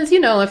humans, you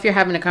know, if you're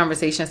having a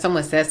conversation,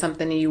 someone says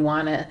something and you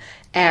want to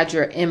add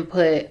your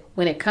input,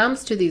 when it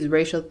comes to these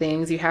racial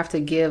things, you have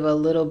to give a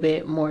little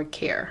bit more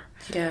care.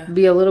 Yeah.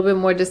 Be a little bit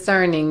more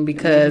discerning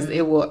because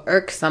it will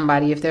irk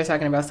somebody if they're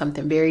talking about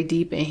something very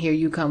deep and here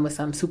you come with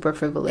some super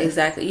frivolous.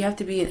 Exactly. You have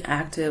to be an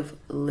active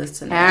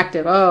listener.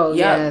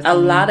 Yes. A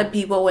lot of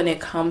people, when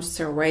it comes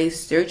to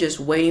race, they're just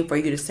waiting for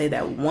you to say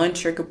that one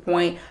trigger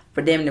point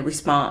for them to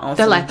respond on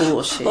some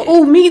bullshit.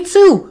 Oh, me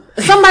too.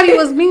 Somebody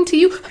was mean to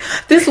you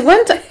this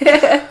one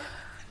time.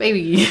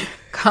 Baby,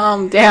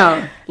 calm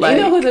down. Like,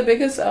 you know who the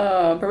biggest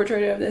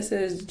perpetrator of this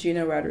is?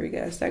 Gina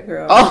Rodriguez. That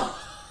girl.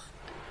 Oh.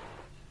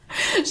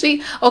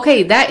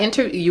 That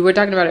interview you were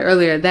talking about it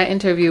earlier, that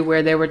interview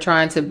where they were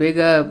trying to big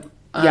up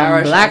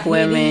black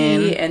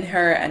women and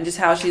her, and just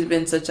how she's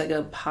been such like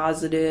a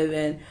positive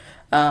and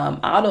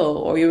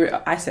idol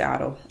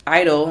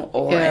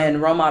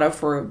and role model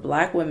for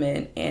black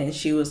women, and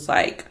she was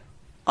like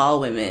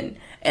all women,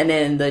 and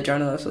then the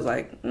journalist was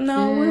like,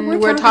 no,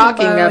 we're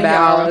talking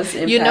about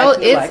you know,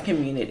 it's black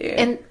community.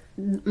 And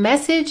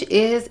message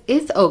is,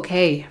 it's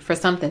okay for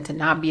something to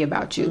not be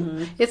about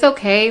you. It's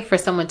okay for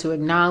someone to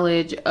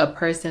acknowledge a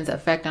person's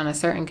effect on a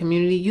certain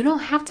community. You don't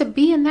have to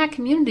be in that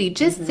community.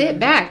 Just sit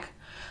back.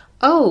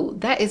 Oh,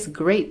 that is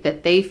great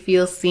that they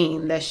feel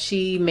seen, that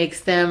she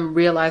makes them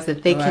realize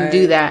that they can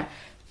do that.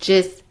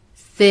 Just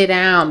sit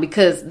down,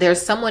 because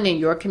there's someone in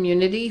your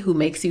community who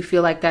makes you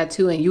feel like that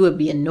too, and you would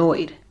be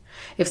annoyed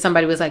if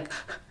somebody was like,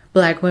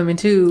 black women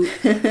too.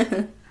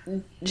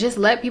 Just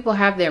let people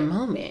have their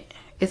moment.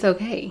 It's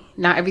okay.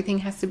 Not everything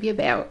has to be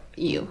about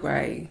you.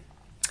 Right.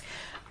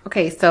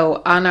 Okay,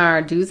 so on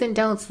our do's and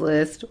don'ts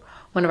list,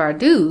 one of our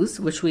do's,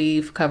 which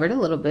we've covered a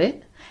little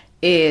bit,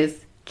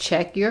 is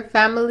check your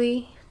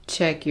family,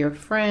 check your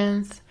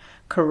friends,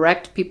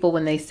 correct people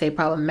when they say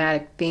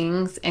problematic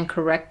things, and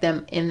correct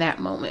them in that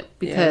moment.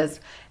 Because,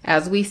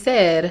 as we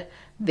said,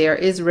 there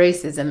is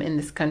racism in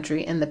this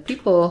country, and the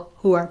people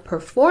who are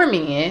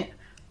performing it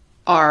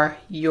are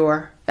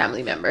your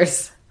family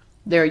members.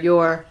 They're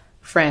your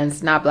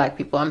friends, not black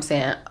people. I'm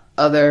saying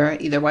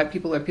either white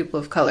people or people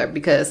of color,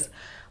 because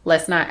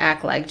let's not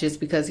act like just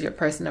because you're a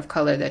person of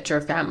color that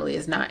your family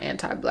is not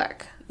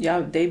anti-black.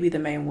 Yeah, they be the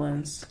main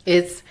ones.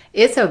 It's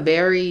a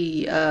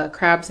very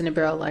crabs in a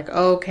barrel, like,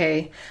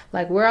 okay,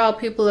 like we're all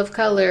people of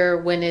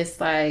color when it's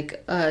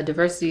like a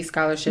diversity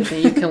scholarship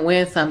and you can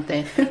win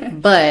something.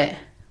 But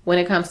when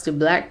it comes to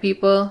black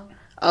people,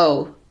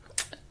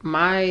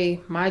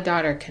 my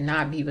daughter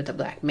cannot be with a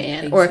black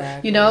man.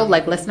 Exactly. Or,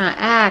 like, let's not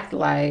act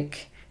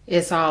like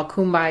it's all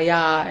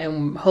kumbaya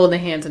and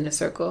holding hands in a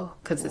circle,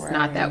 because it's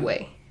not that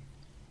way.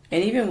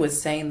 And even with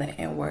saying the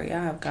N-word, y'all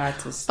have got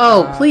to stop.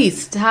 Oh,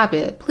 please stop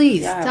it.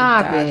 Please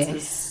stop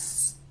it.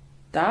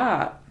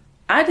 Stop.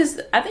 I think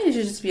it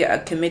should just be a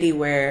committee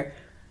where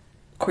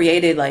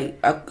created like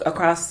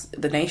across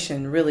the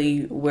nation,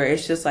 really, where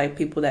it's just like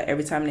people that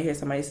every time they hear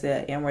somebody say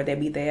the N-word, they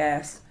beat their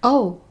ass.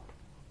 Oh,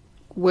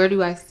 where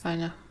do I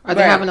sign up? Are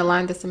they having a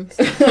line this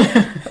semester?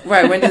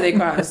 Right. When do they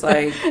cross?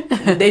 Like,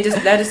 that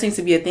just seems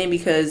to be a thing,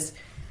 because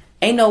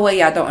ain't no way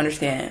y'all don't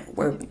understand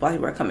where black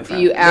people are coming from.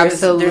 You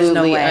absolutely there's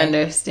no way.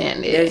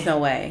 Understand it. There's no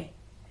way.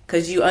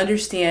 Because you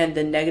understand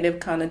the negative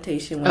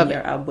connotation when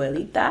your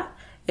abuelita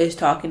is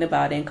talking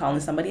about it and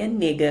calling somebody a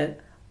nigga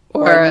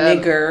or a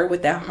nigger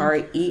with that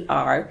hard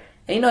ER.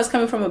 And you know it's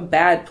coming from a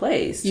bad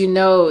place. You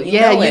know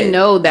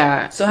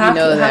that. So how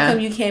come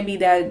you can't be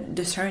that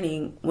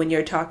discerning when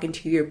you're talking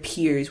to your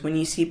peers, when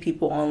you see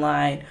people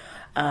online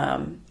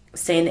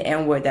saying the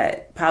N-word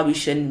that probably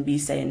shouldn't be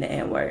saying the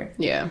N-word?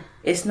 Yeah.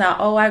 It's not,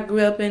 I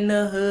grew up in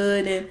the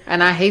hood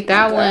and I hate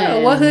that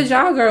one. What hoods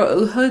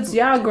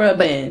y'all grew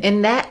up in?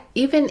 And that,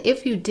 even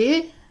if you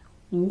did,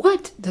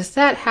 what does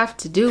that have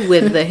to do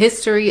with the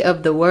history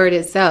of the word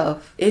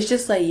itself? It's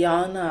just like,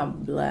 y'all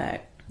not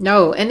black.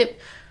 No, and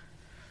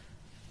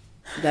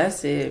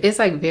that's it. It's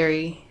like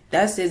very.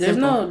 That's it. There's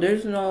no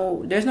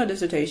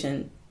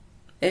dissertation.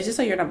 It's just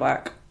like you're not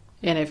black.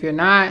 And if you're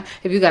not,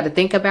 if you got to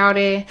think about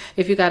it,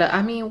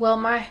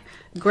 my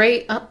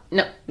great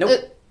nope.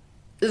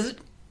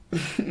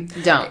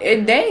 Don't.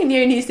 It dang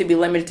near needs to be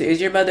limited to, is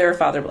your mother or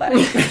father black?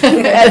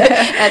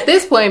 at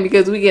this point,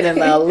 because we get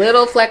a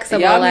little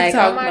flexible. Y'all like,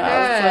 talking oh my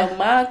God. From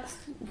my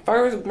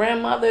first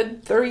grandmother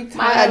 3 times.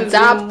 My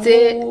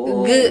adopted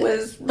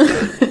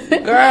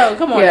good. Girl,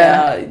 come on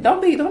now.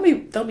 Don't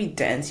be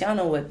dense. Y'all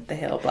know what the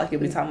hell black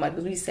people be talking about,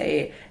 because we say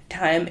it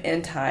time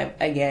and time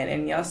again,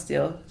 and y'all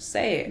still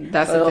say it.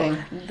 That's the thing.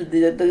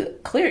 The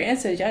clear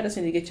answer is y'all just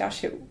need to get y'all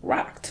shit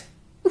rocked.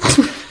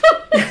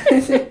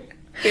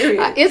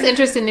 It's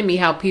interesting to me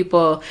how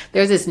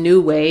there's this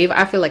new wave,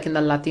 I feel like, in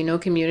the Latino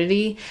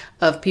community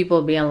of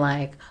people being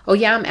like, oh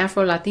yeah, I'm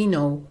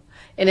Afro-Latino.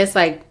 And it's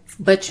like,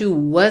 but you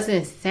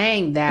wasn't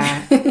saying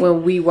that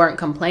when we weren't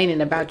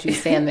complaining about you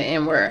saying the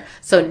N-word.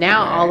 So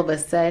now all of a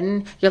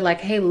sudden you're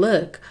like, hey,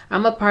 look,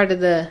 I'm a part of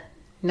the...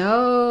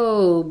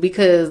 No,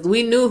 because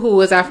we knew who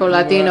was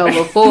Afro-Latino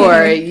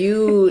before.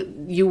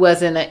 You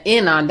wasn't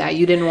in on that.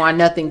 You didn't want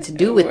nothing to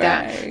do with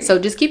that. So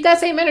just keep that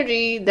same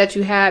energy that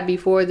you had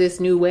before this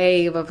new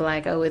wave of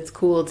like, oh, it's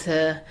cool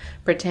to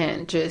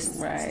pretend. Just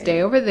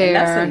stay over there.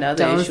 And that's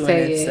another issue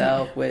in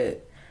itself with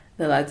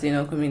the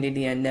Latino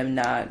community and them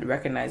not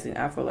recognizing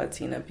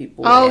Afro-Latina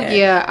people.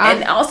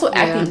 And also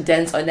acting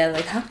dense on that.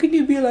 Like, how can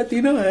you be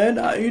Latino and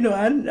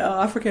I'm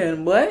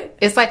African? What?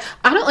 It's like,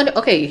 I don't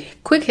okay,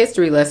 quick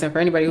history lesson for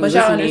anybody who's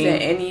listening. But y'all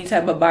understand any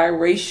type of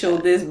biracial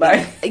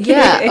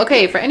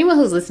okay, for anyone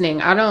who's listening,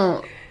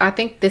 I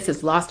think this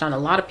is lost on a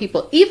lot of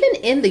people, even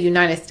in the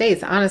United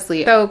States,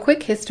 honestly. So,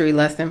 quick history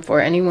lesson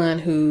for anyone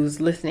who's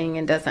listening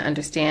and doesn't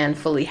understand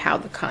fully how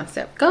the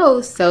concept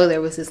goes. So, there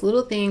was this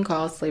little thing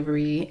called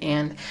slavery,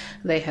 and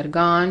they had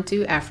gone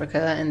to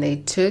Africa, and they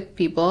took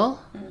people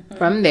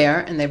from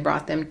there, and they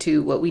brought them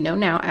to what we know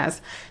now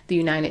as the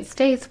United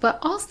States, but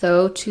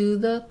also to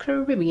the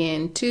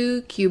Caribbean,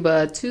 to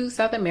Cuba, to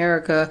South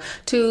America,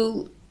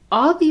 to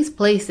all these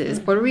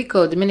places, Puerto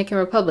Rico, Dominican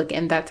Republic,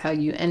 and that's how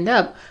you end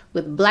up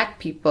with black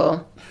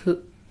people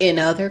who in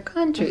other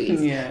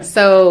countries. Yeah.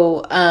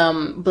 So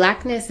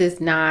blackness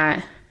is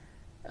not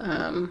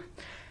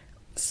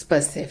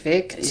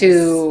specific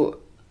to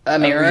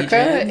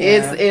America.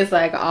 It's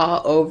like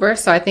all over.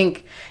 So I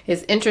think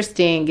it's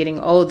interesting getting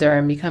older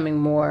and becoming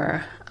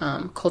more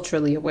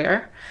culturally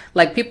aware.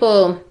 Like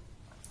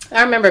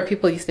I remember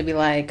people used to be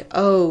like,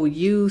 oh,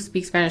 you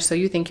speak Spanish, so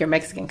you think you're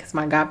Mexican, because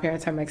my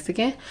godparents are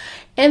Mexican.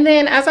 And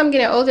then as I'm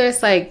getting older,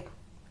 it's like,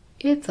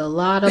 it's a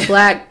lot of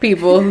black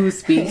people who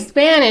speak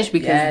Spanish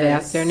because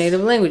that's their native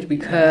language,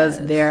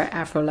 because they're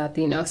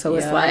Afro-Latino. So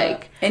it's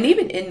like... And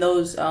even in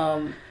those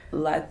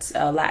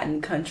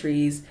Latin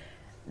countries,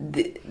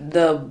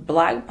 the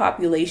black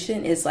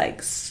population is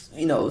like,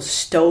 you know,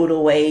 stowed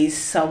away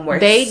somewhere.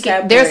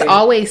 There's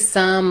always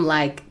some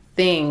like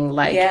thing,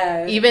 like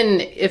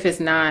even if it's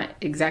not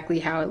exactly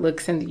how it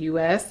looks in the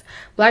US,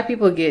 black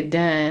people get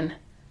done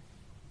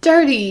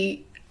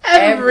dirty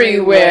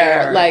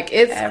everywhere. Like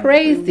it's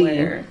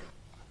crazy.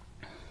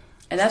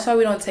 And that's why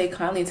we don't take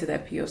kindly to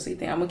that POC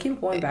thing. I'm gonna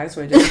keep going back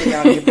to it just so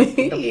y'all get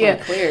the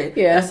point clear.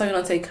 Yeah. That's why we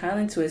don't take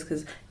kindly to it,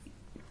 because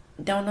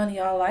none of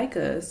y'all like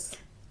us.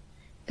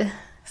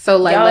 So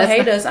like y'all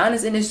hate us,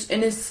 honest, and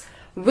it's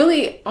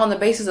really on the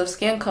basis of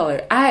skin color.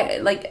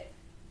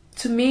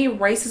 To me,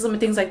 racism and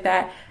things like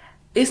that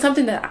is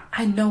something that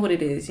I know what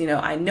it is. You know,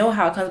 I know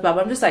how it comes about,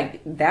 but I'm just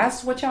like,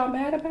 that's what y'all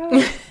mad about.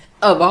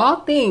 Of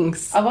all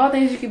things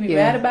you could be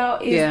mad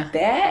about is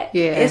that.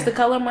 It's the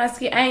color of my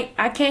skin.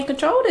 I can't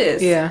control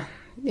this.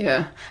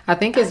 Yeah, I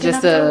think it's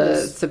just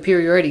a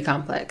superiority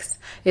complex.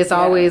 It's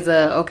always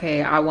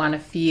okay, I want to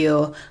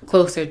feel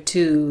closer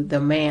to the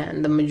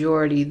man, the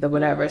majority, the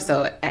whatever.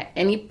 So at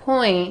any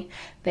point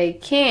they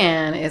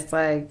can, it's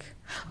like,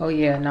 oh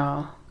yeah,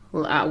 no,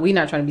 we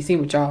not trying to be seen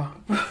with y'all.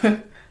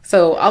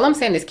 So all I'm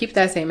saying is keep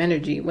that same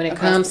energy when it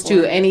comes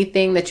to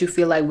anything that you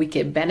feel like we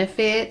could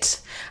benefit.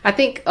 I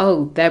think,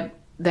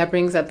 that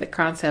brings up the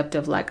concept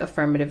of like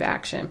affirmative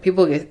action.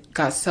 People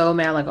got so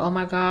mad, like, oh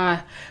my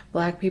God,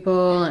 black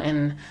people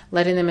and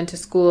letting them into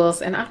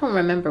schools. And I don't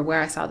remember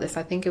where I saw this.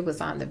 I think it was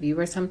on The View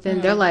or something.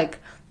 Mm-hmm. They're like,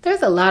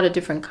 there's a lot of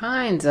different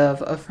kinds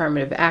of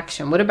affirmative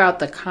action. What about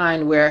the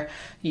kind where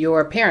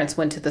your parents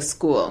went to the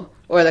school?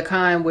 Or the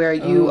kind where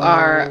you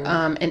are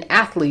an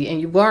athlete and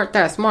you weren't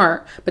that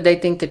smart, but they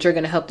think that you're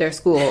going to help their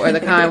school. Or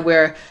the kind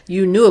where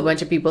you knew a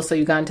bunch of people, so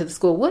you got into the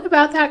school. What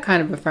about that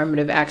kind of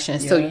affirmative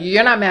action? Yeah. So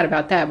you're not mad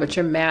about that, but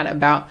you're mad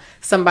about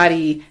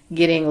somebody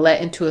getting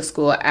let into a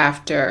school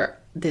after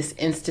this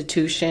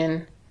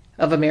institution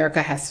of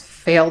America has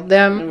failed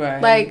them.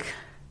 Right. Like,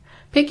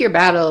 pick your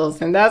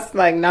battles, and that's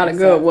like not a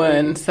good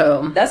one.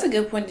 So that's a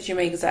good point that you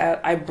make, because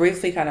I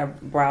briefly kind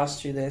of browsed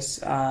through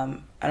this.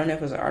 I don't know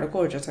if it was an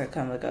article or just like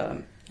kind of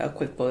like a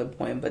quick bullet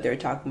point, but they're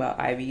talking about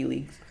Ivy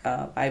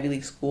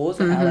League schools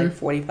and how like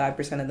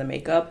 45% of the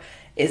makeup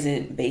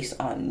isn't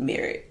based on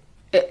merit.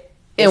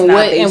 And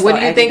what do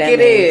you think it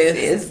is?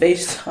 It's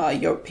based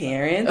on your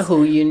parents,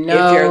 who you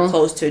know, if you're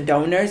close to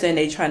donors, and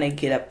they trying to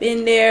get up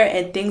in there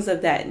and things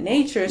of that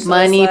nature. So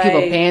money, like,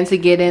 people paying to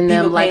get in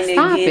them, like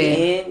stop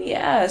it.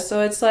 Yeah,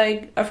 so it's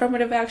like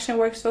affirmative action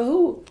works for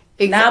who?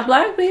 Not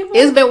black people.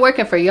 It's been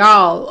working for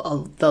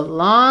y'all the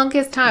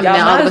longest time. Y'all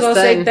now might as well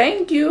say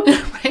thank you.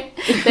 Right?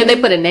 Then they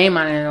put a name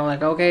on it and they're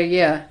like, okay,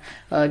 yeah,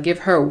 give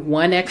her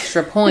 1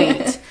 extra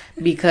point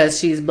because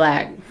she's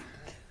black.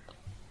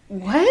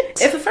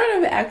 What? If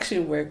affirmative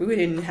action worked, we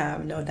wouldn't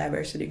have no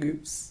diversity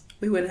groups.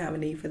 We wouldn't have a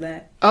need for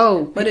that.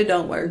 Oh, but it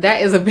don't work.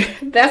 That's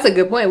a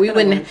good point. We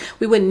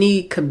wouldn't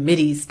need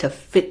committees to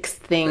fix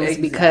things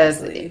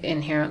because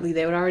inherently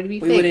they would already be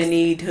fixed. We wouldn't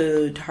need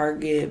to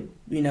target,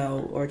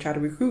 or try to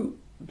recruit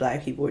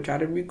black people, or try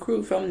to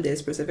recruit from this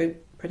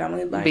specific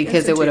predominantly black because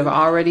institute. It would have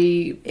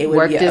already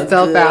worked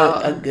itself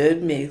out. A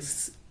good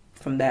mix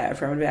from that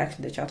affirmative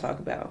action that y'all talk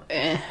about,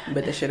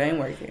 but the shit ain't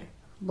working.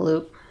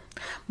 Bloop,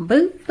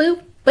 boop,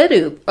 boop.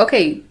 Ba-doop.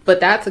 Okay, but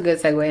that's a good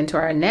segue into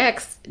our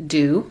next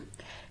do.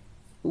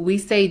 We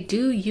say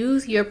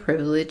use your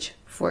privilege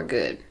for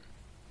good.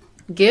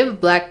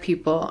 Give black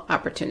people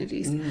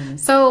opportunities. Mm.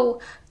 So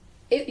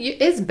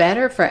it's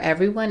better for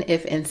everyone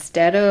if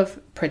instead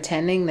of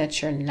pretending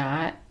that you're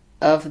not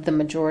of the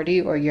majority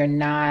or you're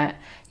not,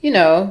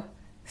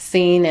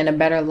 seen in a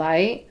better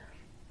light,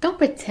 don't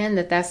pretend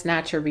that that's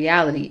not your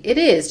reality. It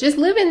is. Just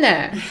live in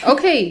that.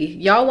 Okay,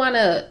 y'all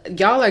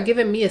are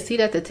giving me a seat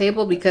at the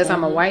table because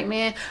I'm a white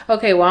man.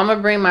 Okay, well, I'm going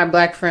to bring my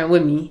black friend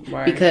with me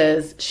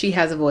because she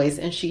has a voice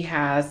and she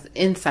has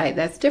insight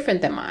that's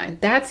different than mine.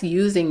 That's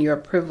using your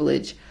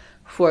privilege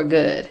for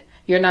good.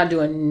 You're not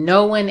doing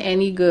no one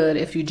any good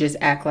if you just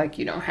act like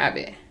you don't have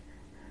it.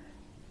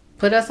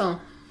 Put us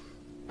on.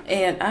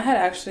 And I had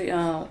actually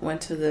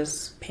went to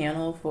this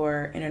panel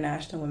for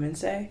International Women's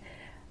Day.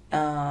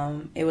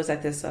 It was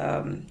at this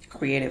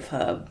creative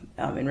hub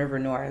in River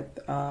North,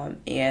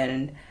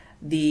 and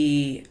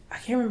I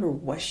can't remember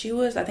what she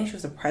was. I think she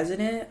was the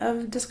president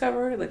of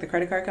Discover, like the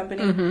credit card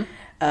company.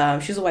 Mm-hmm.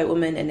 She was a white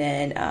woman, and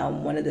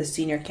then one of the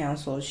senior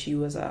counsel, she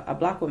was a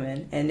black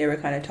woman, and they were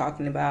kind of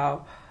talking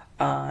about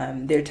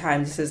their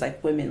time. This is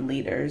like women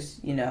leaders,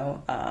 and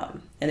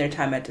their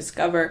time at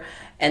Discover.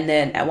 And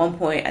then at one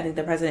point, I think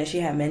the president,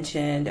 she had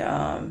mentioned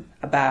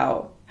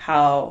about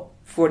how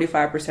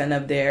 45%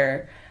 of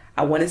their,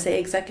 I want to say,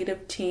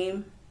 executive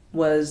team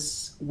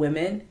was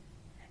women.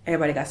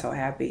 Everybody got so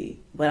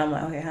happy. But I'm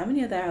like, okay, how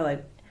many of that are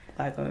like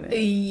black women?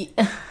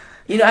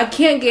 I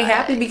can't get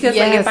happy because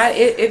like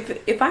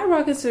if I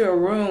walk into a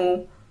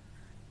room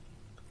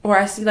or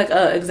I see like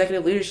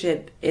executive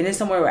leadership and it's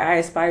somewhere where I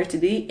aspire to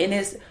be and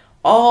it's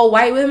all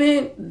white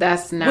women,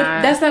 that's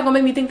not gonna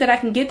make me think that I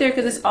can get there,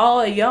 because it's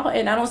all y'all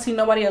and I don't see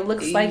nobody that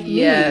looks like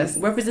me.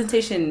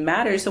 Representation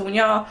matters. So when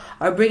y'all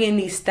are bringing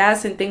these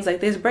stats and things like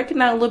this, break it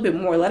down a little bit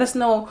more. Let us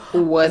know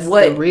what's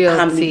the real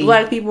how many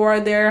black people are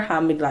there, how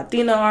many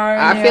Latino are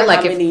there, I feel like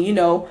how many, you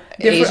know,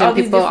 Asian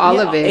people, all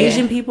of it,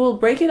 Asian people.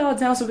 Break it all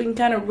down so we can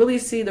kind of really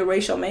see the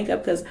racial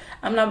makeup, because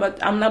I'm not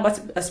about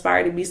to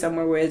aspire to be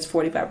somewhere where it's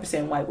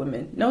 45% white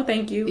women. No,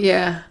 thank you.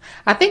 Yeah,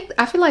 I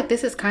feel like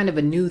this is kind of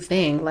a new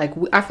thing. Like,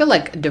 I feel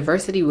like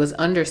diversity was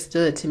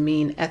understood to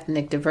mean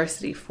ethnic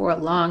diversity for a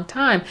long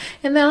time,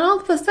 and then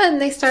all of a sudden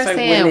they start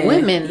saying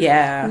women.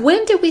 Yeah,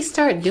 when did we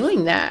start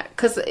doing that?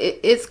 Because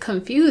it's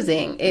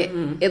confusing.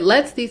 It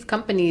lets these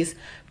companies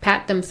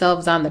pat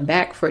themselves on the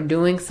back for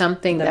doing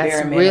something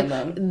that's real,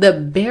 the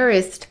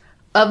barest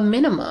of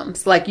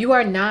minimums. Like, you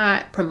are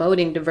not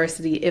promoting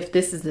diversity if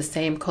this is the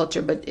same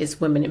culture but it's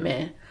women and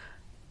men,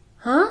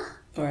 huh?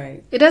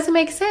 Right. It doesn't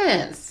make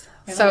sense.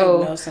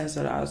 So no sense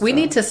at all. We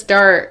need to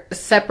start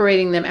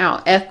separating them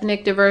out.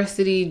 Ethnic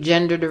diversity,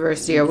 gender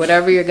diversity, or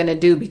whatever you're going to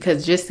do,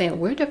 because just saying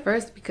we're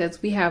diverse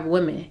because we have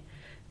women.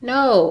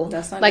 No.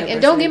 That's not like,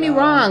 and don't get me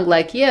wrong.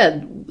 Like,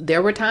 yeah,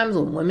 there were times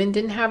when women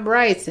didn't have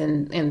rights,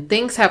 and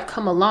things have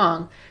come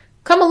along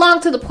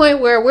to the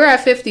point where we're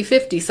at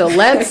 50-50. So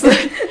let's,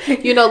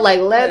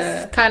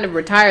 let's kind of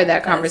retire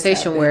that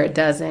conversation where it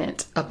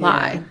doesn't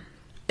apply. Yeah.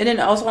 And then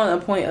also on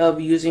the point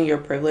of using your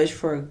privilege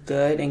for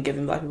good and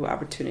giving black people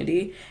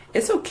opportunity,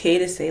 it's okay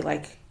to say,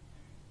 like,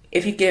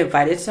 if you get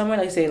invited somewhere,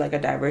 like say like a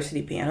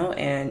diversity panel,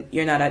 and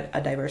you're not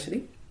a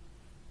diversity,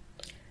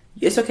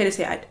 it's okay to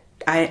say,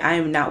 I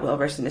am not well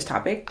versed in this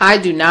topic. I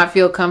do not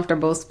feel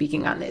comfortable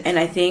speaking on this. And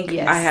I think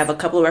I have a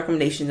couple of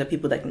recommendations of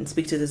people that can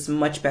speak to this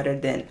much better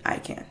than I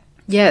can.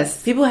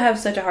 Yes. People have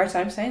such a hard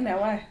time saying that.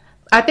 Why?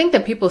 I think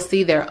that people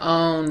see their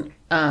own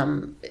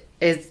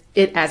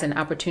as an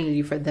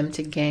opportunity for them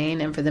to gain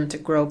and for them to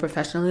grow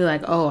professionally.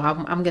 Like, oh,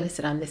 I'm going to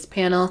sit on this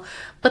panel.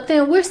 But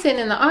then we're sitting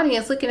in the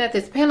audience looking at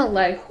this panel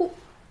like,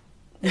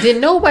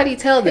 did nobody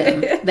tell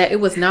them that it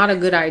was not a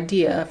good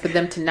idea for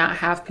them to not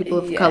have people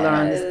of color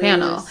on this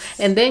panel?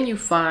 And then you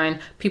find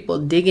people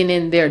digging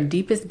in their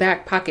deepest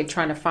back pocket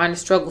trying to find a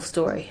struggle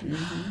story.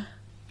 Mm-hmm.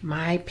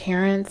 My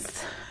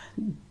parents,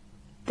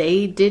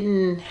 they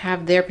didn't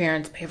have their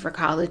parents pay for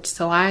college,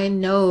 so I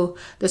know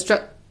the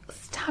struggle.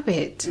 Stop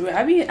it.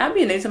 I be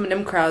in some of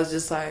them crowds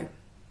just like...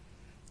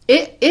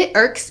 It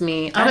irks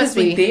me, honestly. I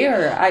just be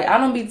there.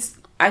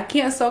 I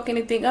can't soak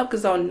anything up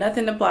because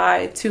nothing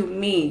apply to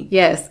me.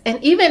 Yes.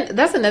 And even,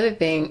 that's another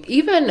thing,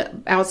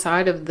 even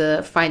outside of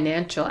the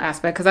financial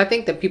aspect, because I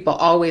think that people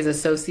always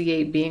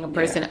associate being a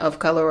person of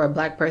color or a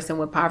black person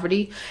with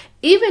poverty.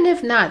 Even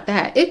if not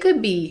that, it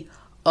could be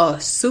a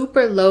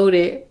super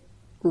loaded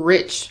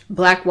rich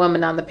black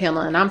woman on the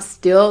panel, and I'm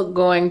still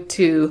going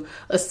to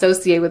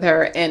associate with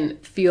her and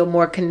feel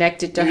more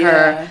connected to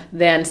her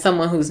than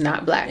someone who's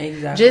not black.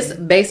 Exactly.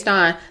 Just based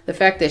on the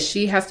fact that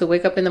she has to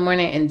wake up in the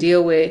morning and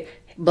deal with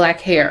black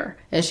hair,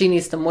 and she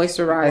needs to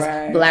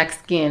moisturize black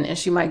skin, and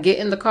she might get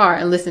in the car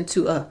and listen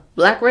to a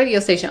black radio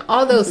station.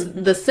 All those,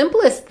 the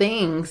simplest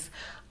things,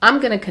 I'm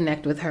going to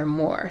connect with her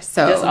more.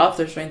 So just off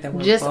the strength that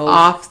we're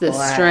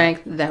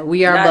strength that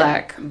we are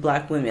black.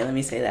 Black women, let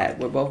me say that.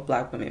 We're both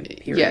black women,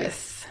 period.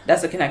 Yes.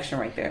 That's a connection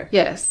right there.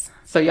 Yes.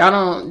 So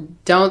y'all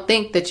don't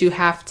think that you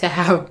have to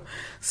have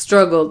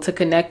struggled to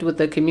connect with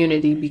the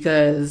community,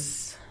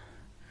 because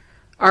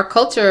our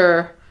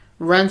culture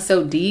runs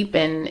so deep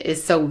and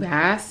is so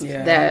vast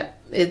that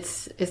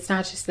it's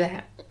not just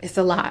that. It's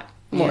a lot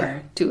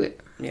more to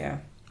it. Yeah.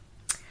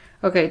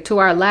 Okay, to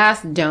our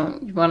last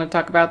don't. You want to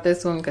talk about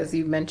this one because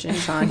you mentioned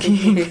Shaun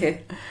King?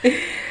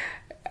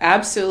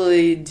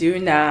 Absolutely do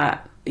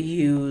not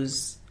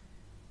use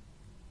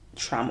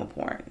trauma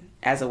porn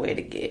as a way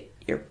to get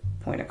your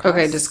point across.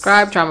 Okay,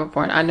 describe trauma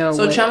porn. I know.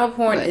 So trauma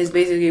porn is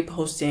basically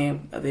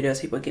posting videos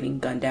of people getting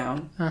gunned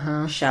down,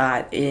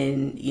 shot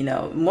in,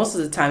 most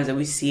of the times that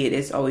we see it,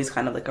 it's always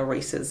kind of like a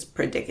racist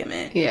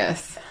predicament.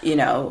 Yes.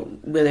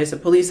 Whether it's a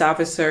police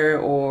officer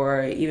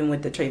or even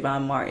with the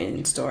Trayvon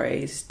Martin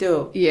story,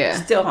 still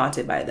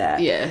haunted by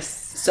that. Yes.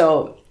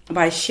 So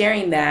by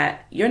sharing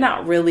that, you're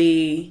not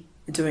really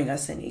doing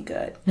us any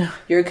good. No.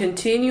 You're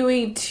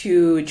continuing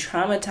to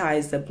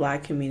traumatize the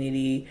black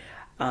community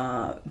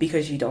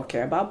because you don't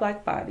care about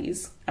black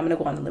bodies. I'm going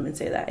to go on a limb and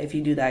say that. If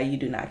you do that, you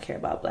do not care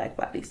about black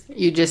bodies.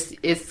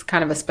 It's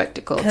kind of a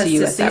spectacle to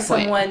you at that point. To see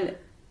someone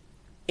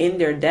in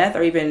their death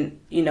or even,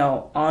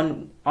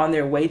 on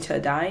their way to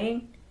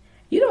dying,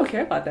 you don't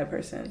care about that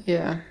person.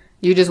 Yeah.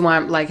 You just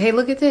want, like, hey,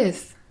 look at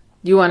this.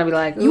 You want to be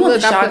like... You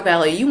want the shock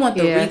value. You want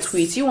the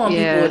retweets. You want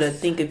people to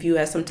think of you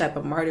as some type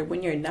of martyr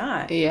when you're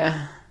not.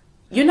 Yeah.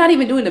 You're not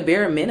even doing the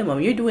bare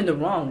minimum. You're doing the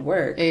wrong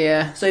work.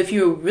 Yeah. So if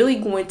you're really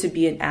going to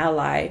be an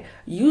ally,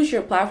 use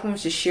your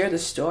platforms to share the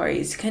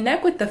stories.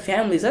 Connect with the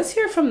families. Let's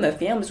hear from the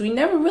families. We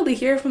never really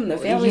hear from the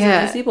families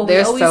of these people.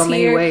 There's we always so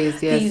many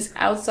ways. Yes. These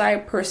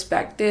outside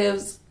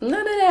perspectives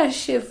None of that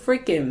shit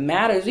freaking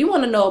matters. We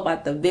want to know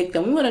about the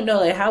victim. We want to know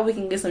like how we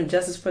can get some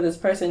justice for this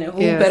person, and who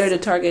better to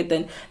target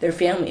than their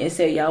family. And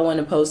say y'all want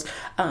to post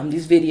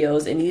these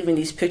videos and even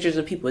these pictures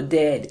of people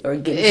dead or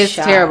getting shot. It's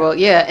terrible.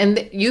 Yeah,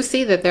 and you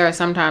see that there are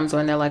some times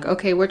when they're like,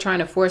 okay, we're trying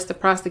to force the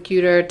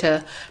prosecutor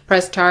to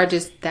press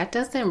charges. That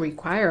doesn't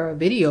require a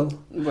video.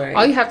 Right.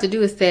 All you have to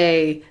do is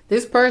say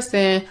this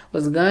person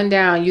was gunned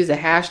down. Use a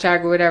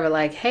hashtag or whatever.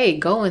 Like, hey,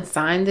 go and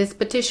sign this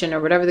petition or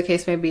whatever the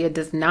case may be. It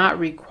does not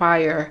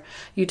require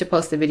you to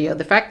post a video.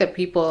 The fact that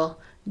people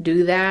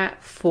do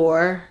that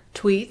for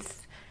tweets,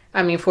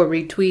 I mean for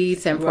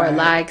retweets and for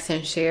likes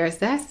and shares,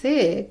 that's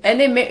it.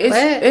 And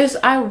it's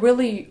I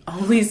really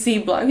only see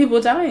black people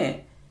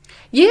dying.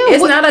 Yeah,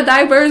 it's not a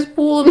diverse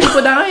pool of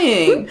people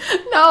dying.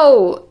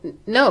 No,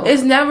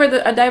 it's never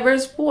a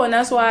diverse pool, and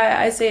that's why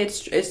I say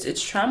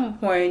it's trauma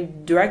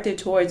porn directed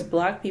towards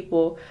black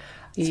people.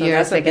 So You're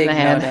that's a big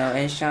no-no,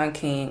 and Shaun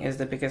King is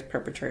the biggest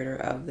perpetrator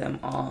of them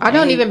all. I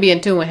don't even be in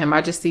tune with him.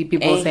 I just see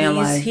people saying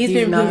like he's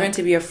been proven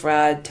to be a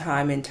fraud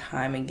time and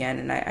time again,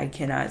 and I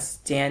cannot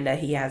stand that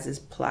he has this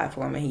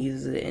platform and he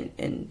uses it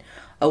in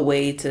a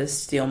way to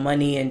steal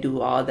money and do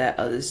all that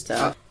other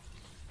stuff.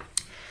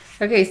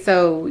 Okay,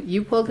 so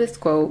you pulled this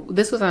quote.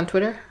 This was on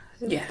Twitter?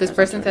 Yeah. This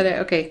person said it?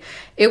 Okay.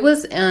 It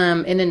was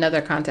in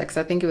another context.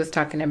 I think it was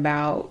talking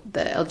about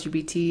the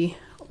LGBT,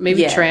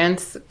 maybe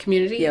trans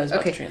community. Yeah, it was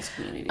about the trans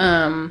community.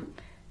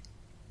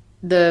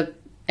 The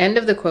end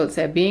of the quote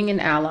said, being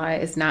an ally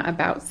is not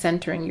about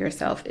centering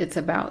yourself. It's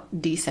about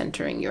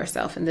decentering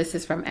yourself. And this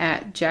is from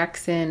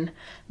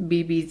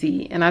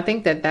 @JacksonBBZ. And I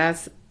think that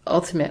that's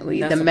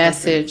ultimately the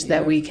message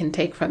that we can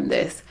take from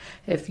this.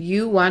 If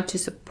you want to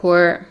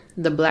support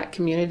the black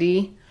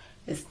community,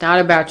 it's not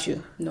about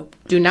you. Nope.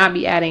 Do not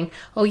be adding,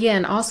 oh yeah,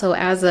 and also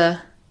as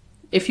a,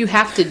 if you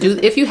have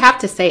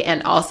to say,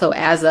 and also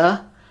as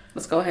a,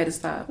 let's go ahead and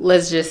stop.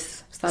 Let's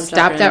just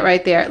stop that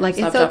right there. Like,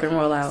 stop, drop, and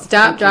roll out.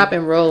 Stop, drop,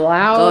 and roll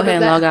out. Go ahead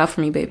and log out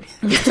for me, baby.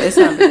 It's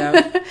time to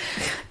go.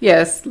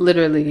 Yes,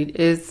 literally.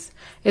 It's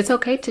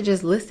okay to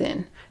just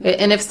listen.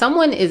 And if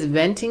someone is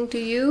venting to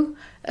you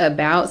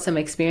about some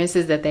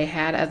experiences that they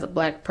had as a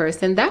black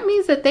person, that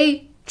means that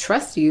they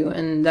trust you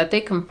and that they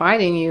confide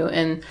in you.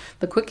 And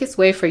the quickest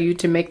way for you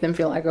to make them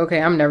feel like,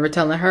 okay, I'm never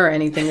telling her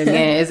anything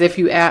again, is if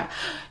you add,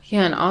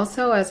 and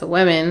also as a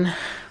woman,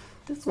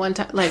 this one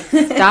time, like,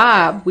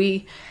 stop.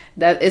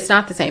 That it's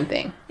not the same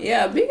thing.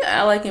 Yeah, being an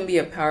ally can be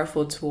a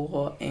powerful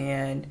tool,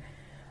 and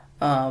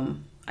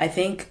I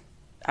think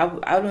I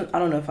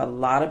don't know if a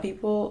lot of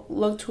people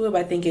look to it,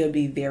 but I think it would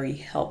be very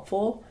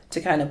helpful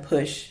to kind of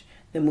push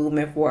the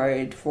movement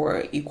forward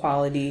for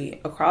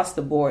equality across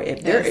the board.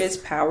 If there is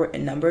power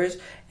in numbers,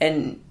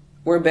 and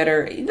we're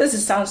better. It doesn't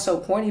sound so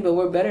corny, but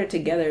we're better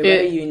together,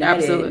 better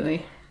united.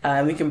 Absolutely.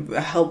 We can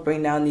help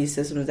bring down these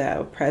systems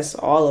that oppress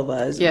all of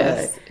us.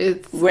 Yes,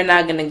 but we're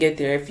not gonna get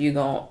there if you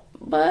don't.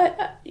 But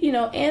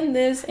and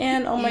this,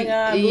 and oh my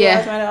God, Blue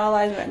Lives Matter, All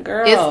Lives Matter,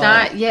 girl. It's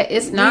not. Yeah,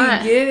 it's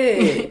not. We get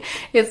it.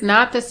 It's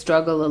not the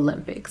struggle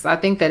Olympics. I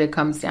think that it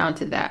comes down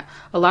to that.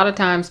 A lot of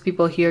times,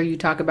 people hear you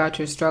talk about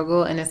your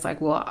struggle, and it's like,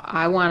 well,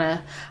 I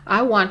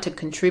want to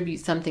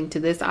contribute something to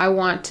this. I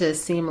want to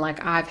seem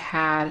like I've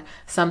had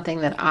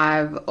something that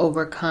I've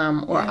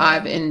overcome or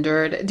I've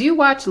endured. Do you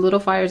watch Little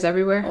Fires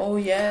Everywhere? Oh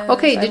yeah.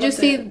 Okay. Did you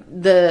see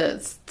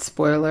the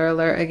spoiler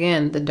alert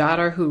again? The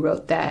daughter who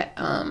wrote that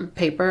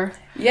paper.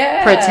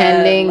 Yeah,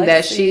 pretending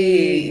that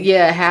she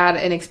had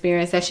an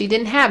experience that she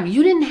didn't have.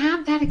 You didn't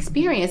have that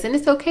experience, and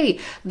it's okay.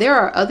 There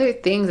are other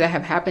things that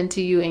have happened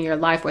to you in your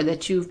life or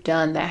that you've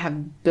done that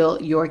have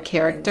built your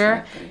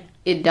character. Exactly.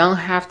 It don't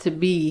have to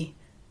be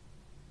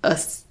a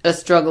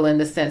struggle in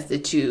the sense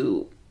that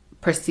you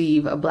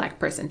perceive a black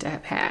person to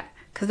have had,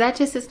 because that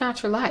just is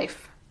not your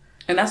life.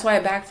 And that's why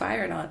it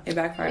backfired. It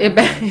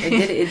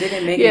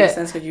didn't make any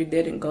sense because you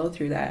didn't go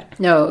through that.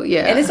 No,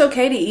 yeah. And it's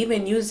okay to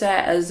even use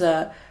that as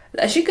a...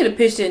 She could have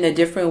pitched it in a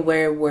different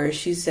way where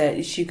she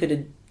said she could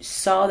have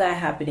saw that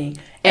happening.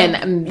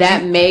 And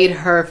that made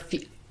her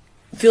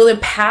feel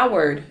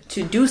empowered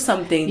to do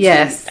something.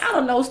 Yes. I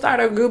don't know, start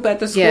a group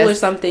at the school or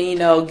something,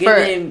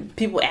 giving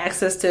people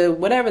access to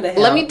whatever the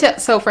hell. Let me tell,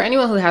 so for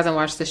anyone who hasn't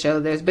watched the show,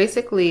 there's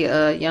basically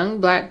a young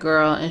black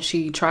girl and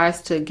she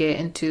tries to get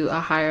into a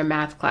higher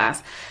math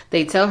class.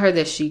 They tell her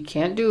that she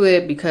can't do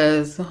it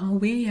because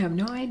we have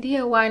no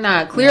idea why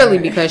not. Clearly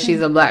because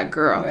she's a black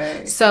girl.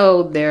 Right.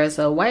 So there's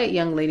a white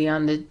young lady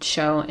on the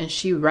show and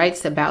she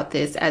writes about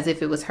this as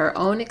if it was her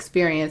own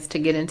experience to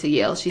get into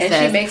Yale. She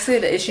says, she makes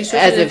it, she switches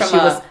as it if from she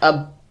was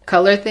a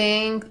color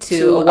thing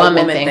to a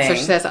woman thing. So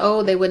she says,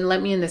 oh, they wouldn't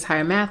let me in this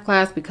higher math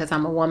class because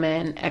I'm a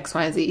woman,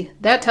 XYZ.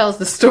 That tells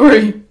the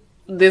story.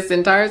 This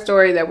entire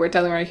story that we're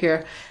telling right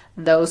here,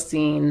 those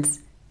scenes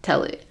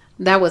tell it.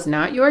 That was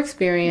not your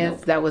experience.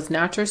 Nope. That was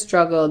not your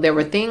struggle. There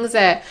were things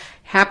that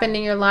happened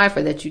in your life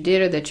or that you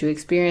did or that you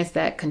experienced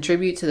that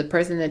contribute to the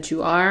person that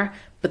you are.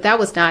 But that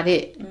was not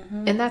it.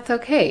 Mm-hmm. And that's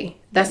okay.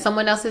 That's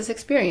someone else's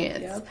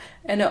experience. Yep.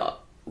 And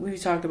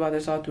we've talked about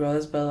this all throughout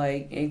this, but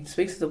it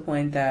speaks to the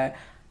point that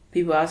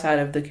people outside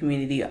of the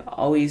community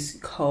always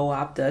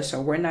co-opt us,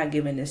 or we're not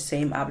given the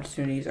same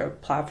opportunities or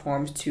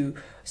platforms to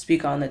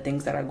speak on the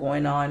things that are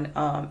going on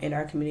in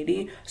our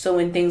community. So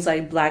when things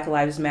like Black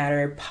Lives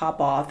Matter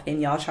pop off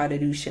and y'all try to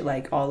do shit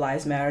like All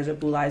Lives Matters or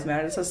Blue Lives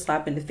Matter, it's a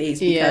slap in the face,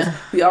 because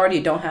we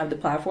already don't have the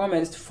platform,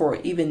 and for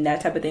even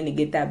that type of thing to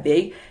get that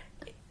big,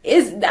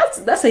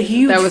 that's a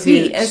huge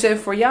feat. And so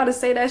for y'all to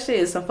say that shit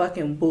is some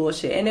fucking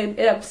bullshit, and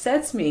it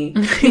upsets me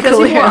because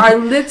people are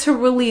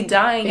literally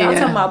dying. Y'all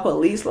talking about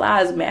police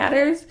lives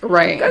matters,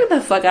 right? Get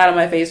the fuck out of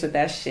my face with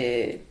that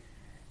shit.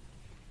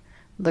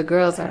 The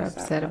girls are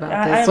upset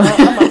about this.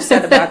 I'm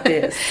upset about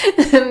this.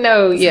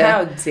 No,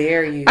 how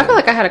dare you? I feel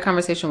like I had a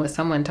conversation with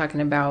someone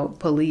talking about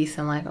police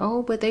and like,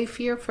 oh, but they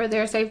fear for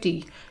their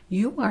safety.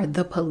 You are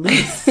the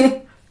police.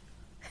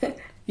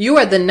 You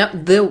are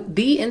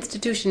the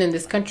institution in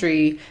this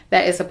country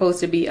that is supposed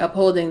to be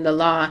upholding the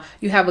law.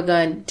 You have a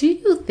gun. Do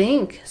you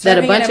think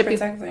that a bunch of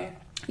people...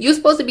 You're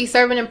supposed to be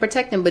serving and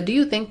protecting, but do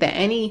you think that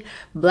any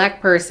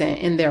Black person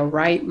in their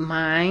right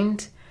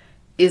mind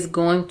is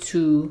going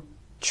to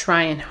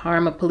try and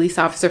harm a police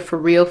officer for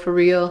real?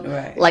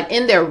 Right. Like,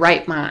 in their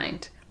right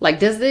mind. Like,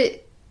 does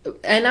it...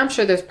 And I'm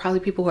sure there's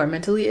probably people who are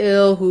mentally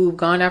ill, who've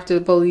gone after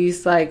the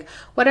police, like,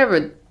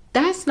 whatever.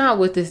 That's not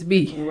what this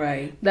be.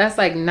 Right. That's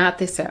like not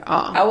this at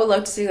all. I would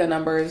love to see the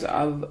numbers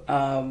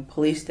of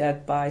police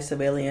death by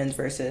civilians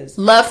versus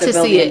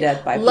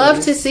death by police.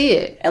 Love to see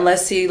it. And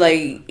let's see,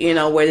 like, you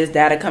know, where this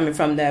data coming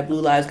from that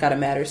blue lives gotta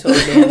matter so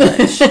damn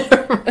much.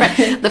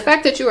 Right. The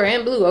fact that you are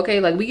in blue, okay,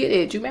 like, we get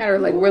it. You matter.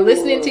 Like, we're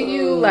listening to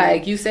you.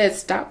 Like, you said,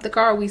 stop the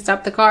car. We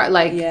stopped the car.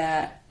 Like,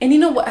 yeah. And you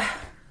know what?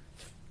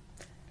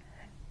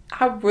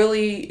 I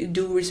really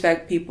do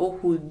respect people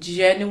who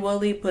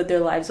genuinely put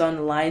their lives on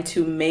the line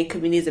to make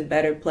communities a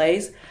better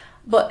place.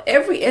 But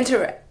every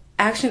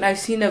interaction I've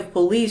seen of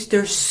police,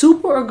 they're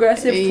super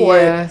aggressive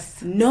for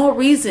no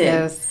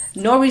reason.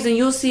 No reason.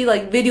 You'll see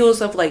like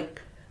videos of like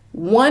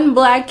one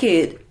Black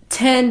kid,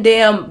 10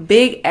 damn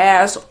big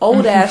ass,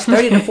 old ass,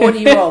 30 to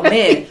 40-year-old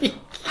men.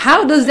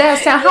 How does that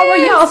sound? How are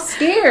y'all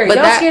scared? But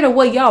y'all scared of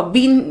what? Y'all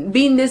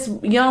beating this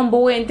young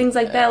boy and things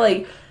like that?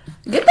 Like,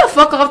 get the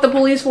fuck off the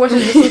police force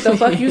and just what the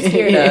fuck you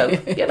scared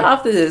of. Get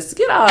off this.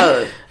 Get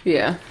off.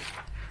 Yeah.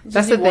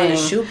 That's the thing. Want to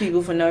shoot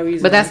people for no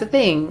reason. But that's the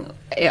thing.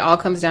 It all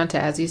comes down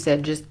to, as you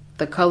said, just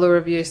the color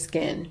of your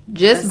skin.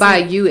 Just by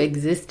you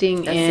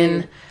existing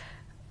in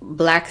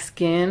Black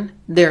skin,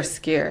 they're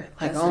scared.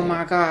 Like, oh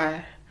my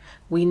God,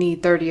 we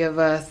need 30 of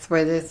us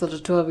for this little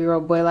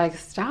 12-year-old boy. Like,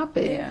 stop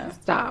it. Yeah.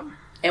 Stop.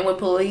 And when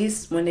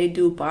police, when they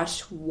do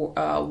botched work,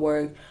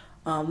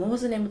 what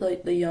was the name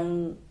of the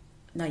young...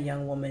 Not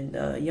young woman,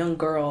 the young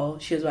girl.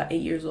 She was about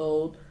 8 years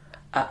old.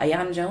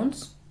 Aiyana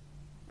Jones?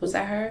 Was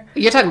that her?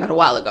 You're talking about a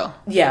while ago.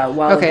 Yeah, a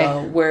while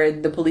ago. Where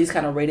the police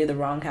kind of raided the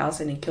wrong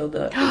house and then killed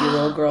the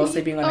 8-year-old girl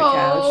sleeping on the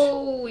couch.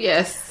 Oh,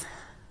 yes.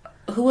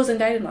 Who was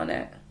indicted on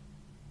that?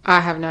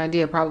 I have no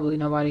idea. Probably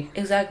nobody.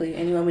 Exactly.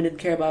 And you want me to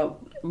care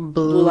about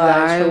Blue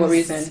Lives for what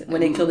reason?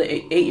 When they killed the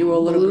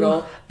 8-year-old little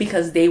girl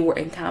because they were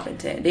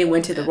incompetent. They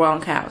went to the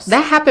wrong house.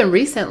 That happened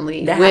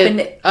recently.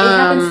 It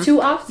happens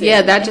too often.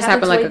 Yeah, that just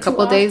happened like a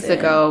couple days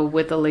ago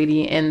with a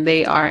lady, and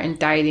they are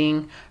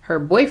indicting her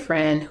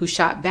boyfriend who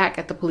shot back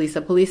at the police.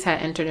 The police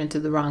had entered into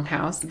the wrong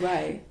house.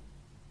 Right.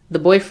 The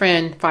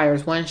boyfriend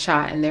fires one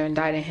shot and they're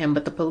indicting him,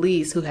 but the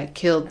police who had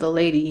killed the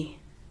lady,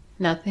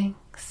 nothing.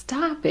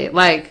 Stop it.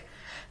 Like,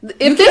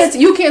 if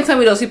you can't tell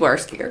me those people are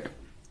scared.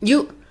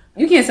 You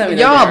can't tell me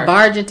y'all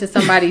barge into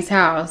somebody's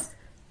house,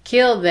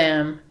 kill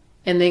them,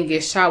 and then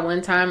get shot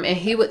one time. And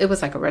it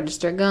was like a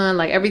registered gun,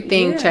 like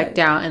everything checked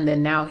out. And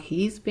then now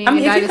he's being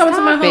indicted. If you come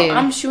to my home,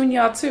 I'm shooting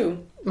y'all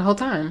too. The whole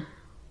time.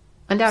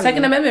 Undoubtedly.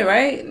 Second Amendment,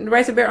 right? The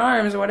right to bear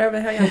arms or whatever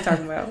the hell y'all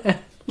talking about.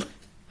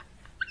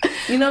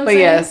 You know what I'm saying?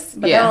 Yes,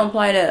 but that don't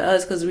apply to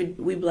us because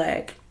we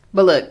Black.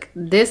 But look,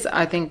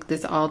 I think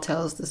this all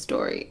tells the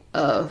story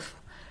of,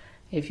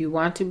 if you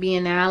want to be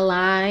an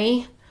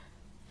ally,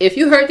 if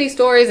you heard these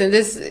stories and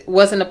this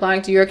wasn't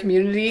applying to your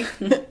community,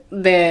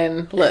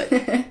 then look,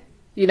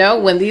 you know,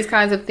 when these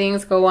kinds of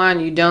things go on,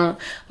 you don't,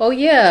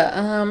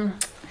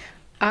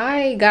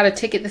 I got a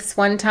ticket this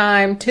one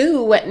time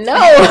too. What? No,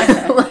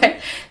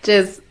 like,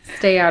 just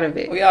stay out of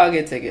it. We all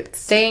get tickets.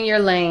 Stay in your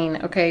lane,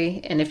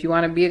 okay? And if you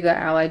want to be a good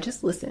ally,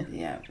 just listen.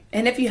 Yeah.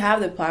 And if you have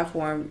the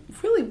platform,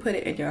 really put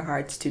it in your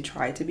hearts to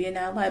try to be an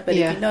ally. But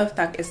if you know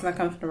it's not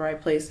coming from the right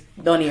place,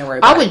 don't even worry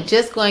about it. I was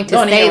just going to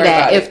say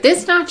that. If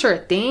this not your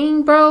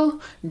thing,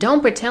 bro,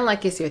 don't pretend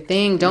like it's your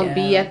thing. Don't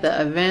be at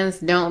the events.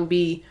 Don't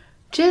be...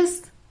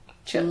 Just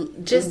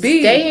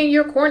stay in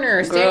your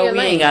corner. Stay in your lane.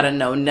 We ain't gotta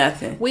know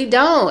nothing. We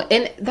don't.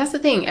 And that's the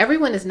thing.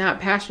 Everyone is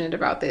not passionate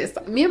about this.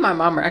 Me and my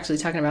mom are actually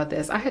talking about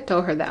this. I had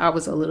told her that I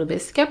was a little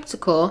bit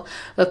skeptical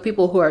of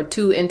people who are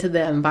too into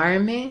the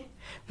environment.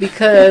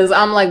 Because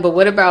I'm like, but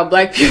what about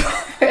Black people?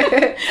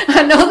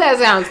 I know that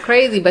sounds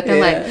crazy, but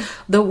they're like,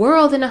 the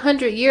world in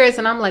 100 years.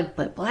 And I'm like,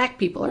 but Black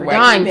people are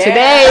dying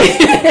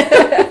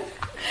today.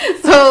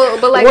 So,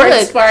 but like, we're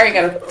look, expiring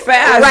at a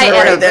fast right, rate.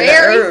 at a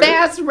very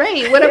fast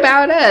rate. What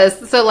about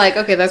us? So, like,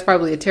 okay, that's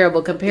probably a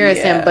terrible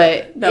comparison,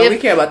 but no, we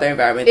care about the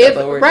environment.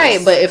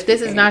 But if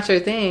this is not your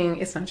thing,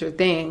 it's not your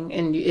thing,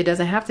 and it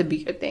doesn't have to be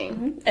your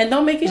thing. And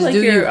don't make it just like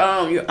your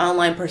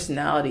online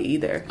personality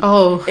either.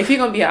 Oh, if you're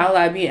gonna be an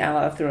ally, be an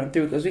ally through and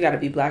through, because we got to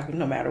be black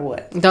no matter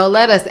what. Don't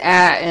let us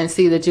at and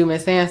see that you've been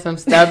saying some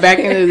stuff back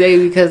in the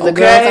day, because the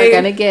girls are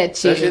gonna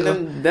get you.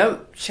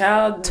 Them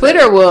child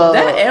Twitter will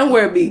that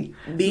N-word be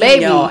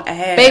beating your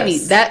ass. Baby,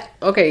 that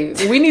okay.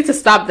 We need to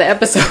stop the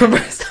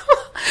episode,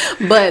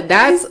 but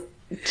that's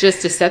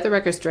just to set the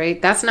record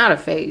straight. That's not a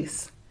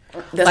phase.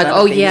 That's like,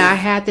 oh yeah, I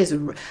had this.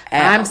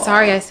 I'm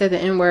sorry, I said the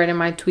N-word in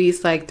my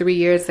tweets like 3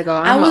 years ago.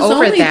 I was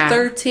over only that.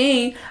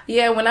 13.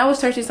 Yeah, when I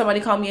was 13, somebody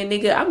called me a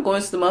nigga. I'm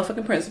going to the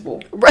motherfucking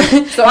principal.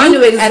 Right. So I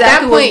knew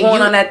exactly what was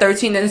going on at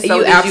 13, and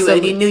so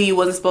and you knew you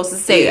wasn't supposed to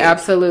say it. You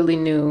absolutely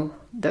knew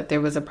that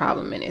there was a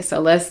problem in it. So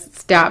let's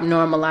stop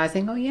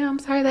normalizing. Oh yeah, I'm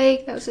sorry,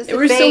 that was just a phase.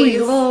 We're so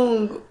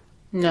young.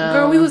 No,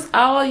 girl, we was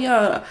all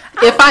young.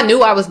 If I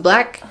knew I was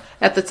black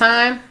at the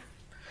time.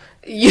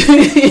 You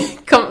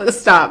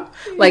stop.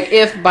 Like,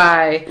 if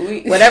by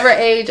whatever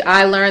age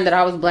I learned that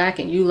I was black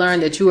and you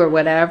learned that you were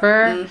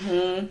whatever,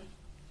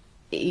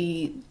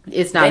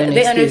 it's not an excuse.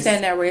 They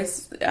understand that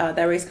race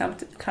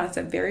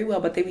concept very well,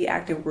 but they be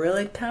acting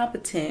really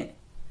competent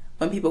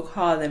when people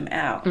call them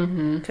out,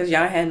 because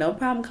y'all had no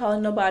problem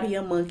calling nobody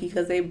a monkey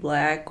because they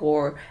black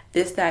or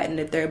this, that, and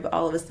the third. But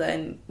all of a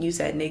sudden, you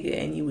said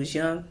nigga and you was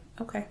young.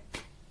 Okay,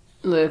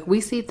 look,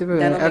 we see through it.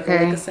 That don't make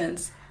a lick of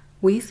sense.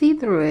 We see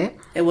through it.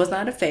 It was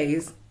not a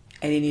phase,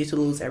 and you need to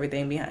lose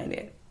everything behind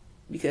it,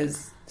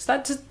 because it's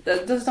not just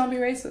don't be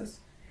racist.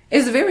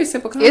 It's a very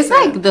simple concept. It's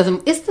like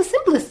it's the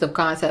simplest of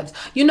concepts.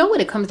 You know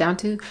what it comes down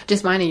to?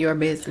 Just minding your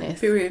business.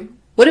 Period.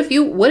 What if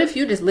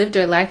you just lived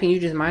your life and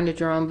you just minded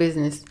your own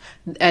business?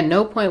 At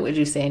no point would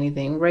you say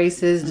anything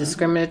racist,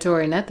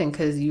 discriminatory, nothing,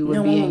 because you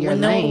would be in your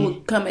lane. No one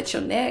would come at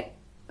your neck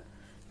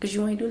because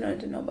you ain't do nothing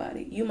to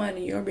nobody. You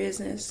minding your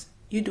business.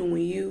 You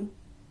doing you.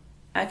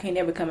 I can't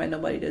never come at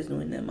nobody that's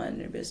doing them minding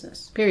their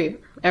business. Period.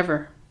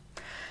 Ever.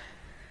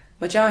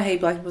 But y'all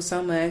hate black people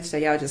so much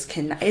that y'all just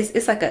cannot.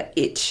 It's like a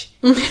itch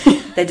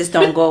that just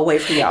don't go away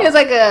for y'all. It's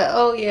like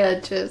y'all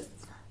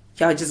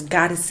just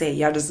gotta say.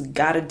 Y'all just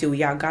gotta do.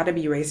 Y'all gotta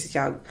be racist.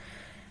 Y'all.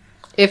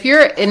 If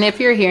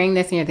you're hearing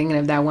this and you're thinking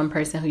of that one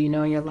person who you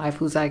know in your life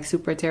who's like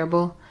super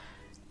terrible,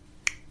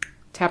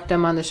 tap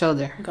them on the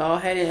shoulder. Go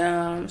ahead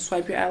and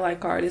swipe your ally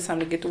card. It's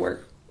time to get to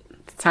work.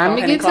 Time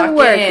to get to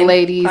work,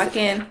 ladies. Clock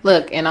in.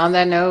 Look, and on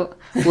that note,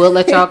 we'll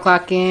let y'all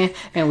clock in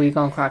and we're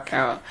going to clock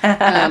out.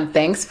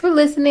 Thanks for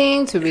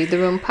listening to Read the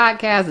Room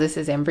podcast. This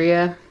is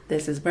Embria.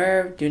 This is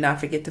Merv. Do not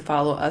forget to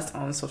follow us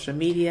on social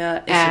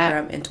media,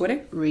 Instagram and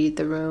Twitter. Read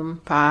the Room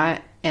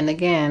Pod. And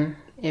again,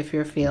 if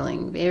you're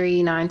feeling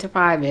very 9 to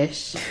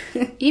 5-ish,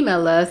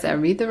 email us at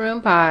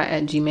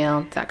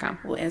readtheroompod@gmail.com.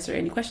 We'll answer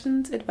any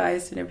questions,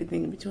 advice, and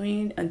everything in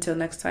between. Until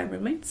next time,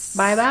 roommates.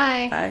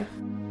 Bye-bye. Bye.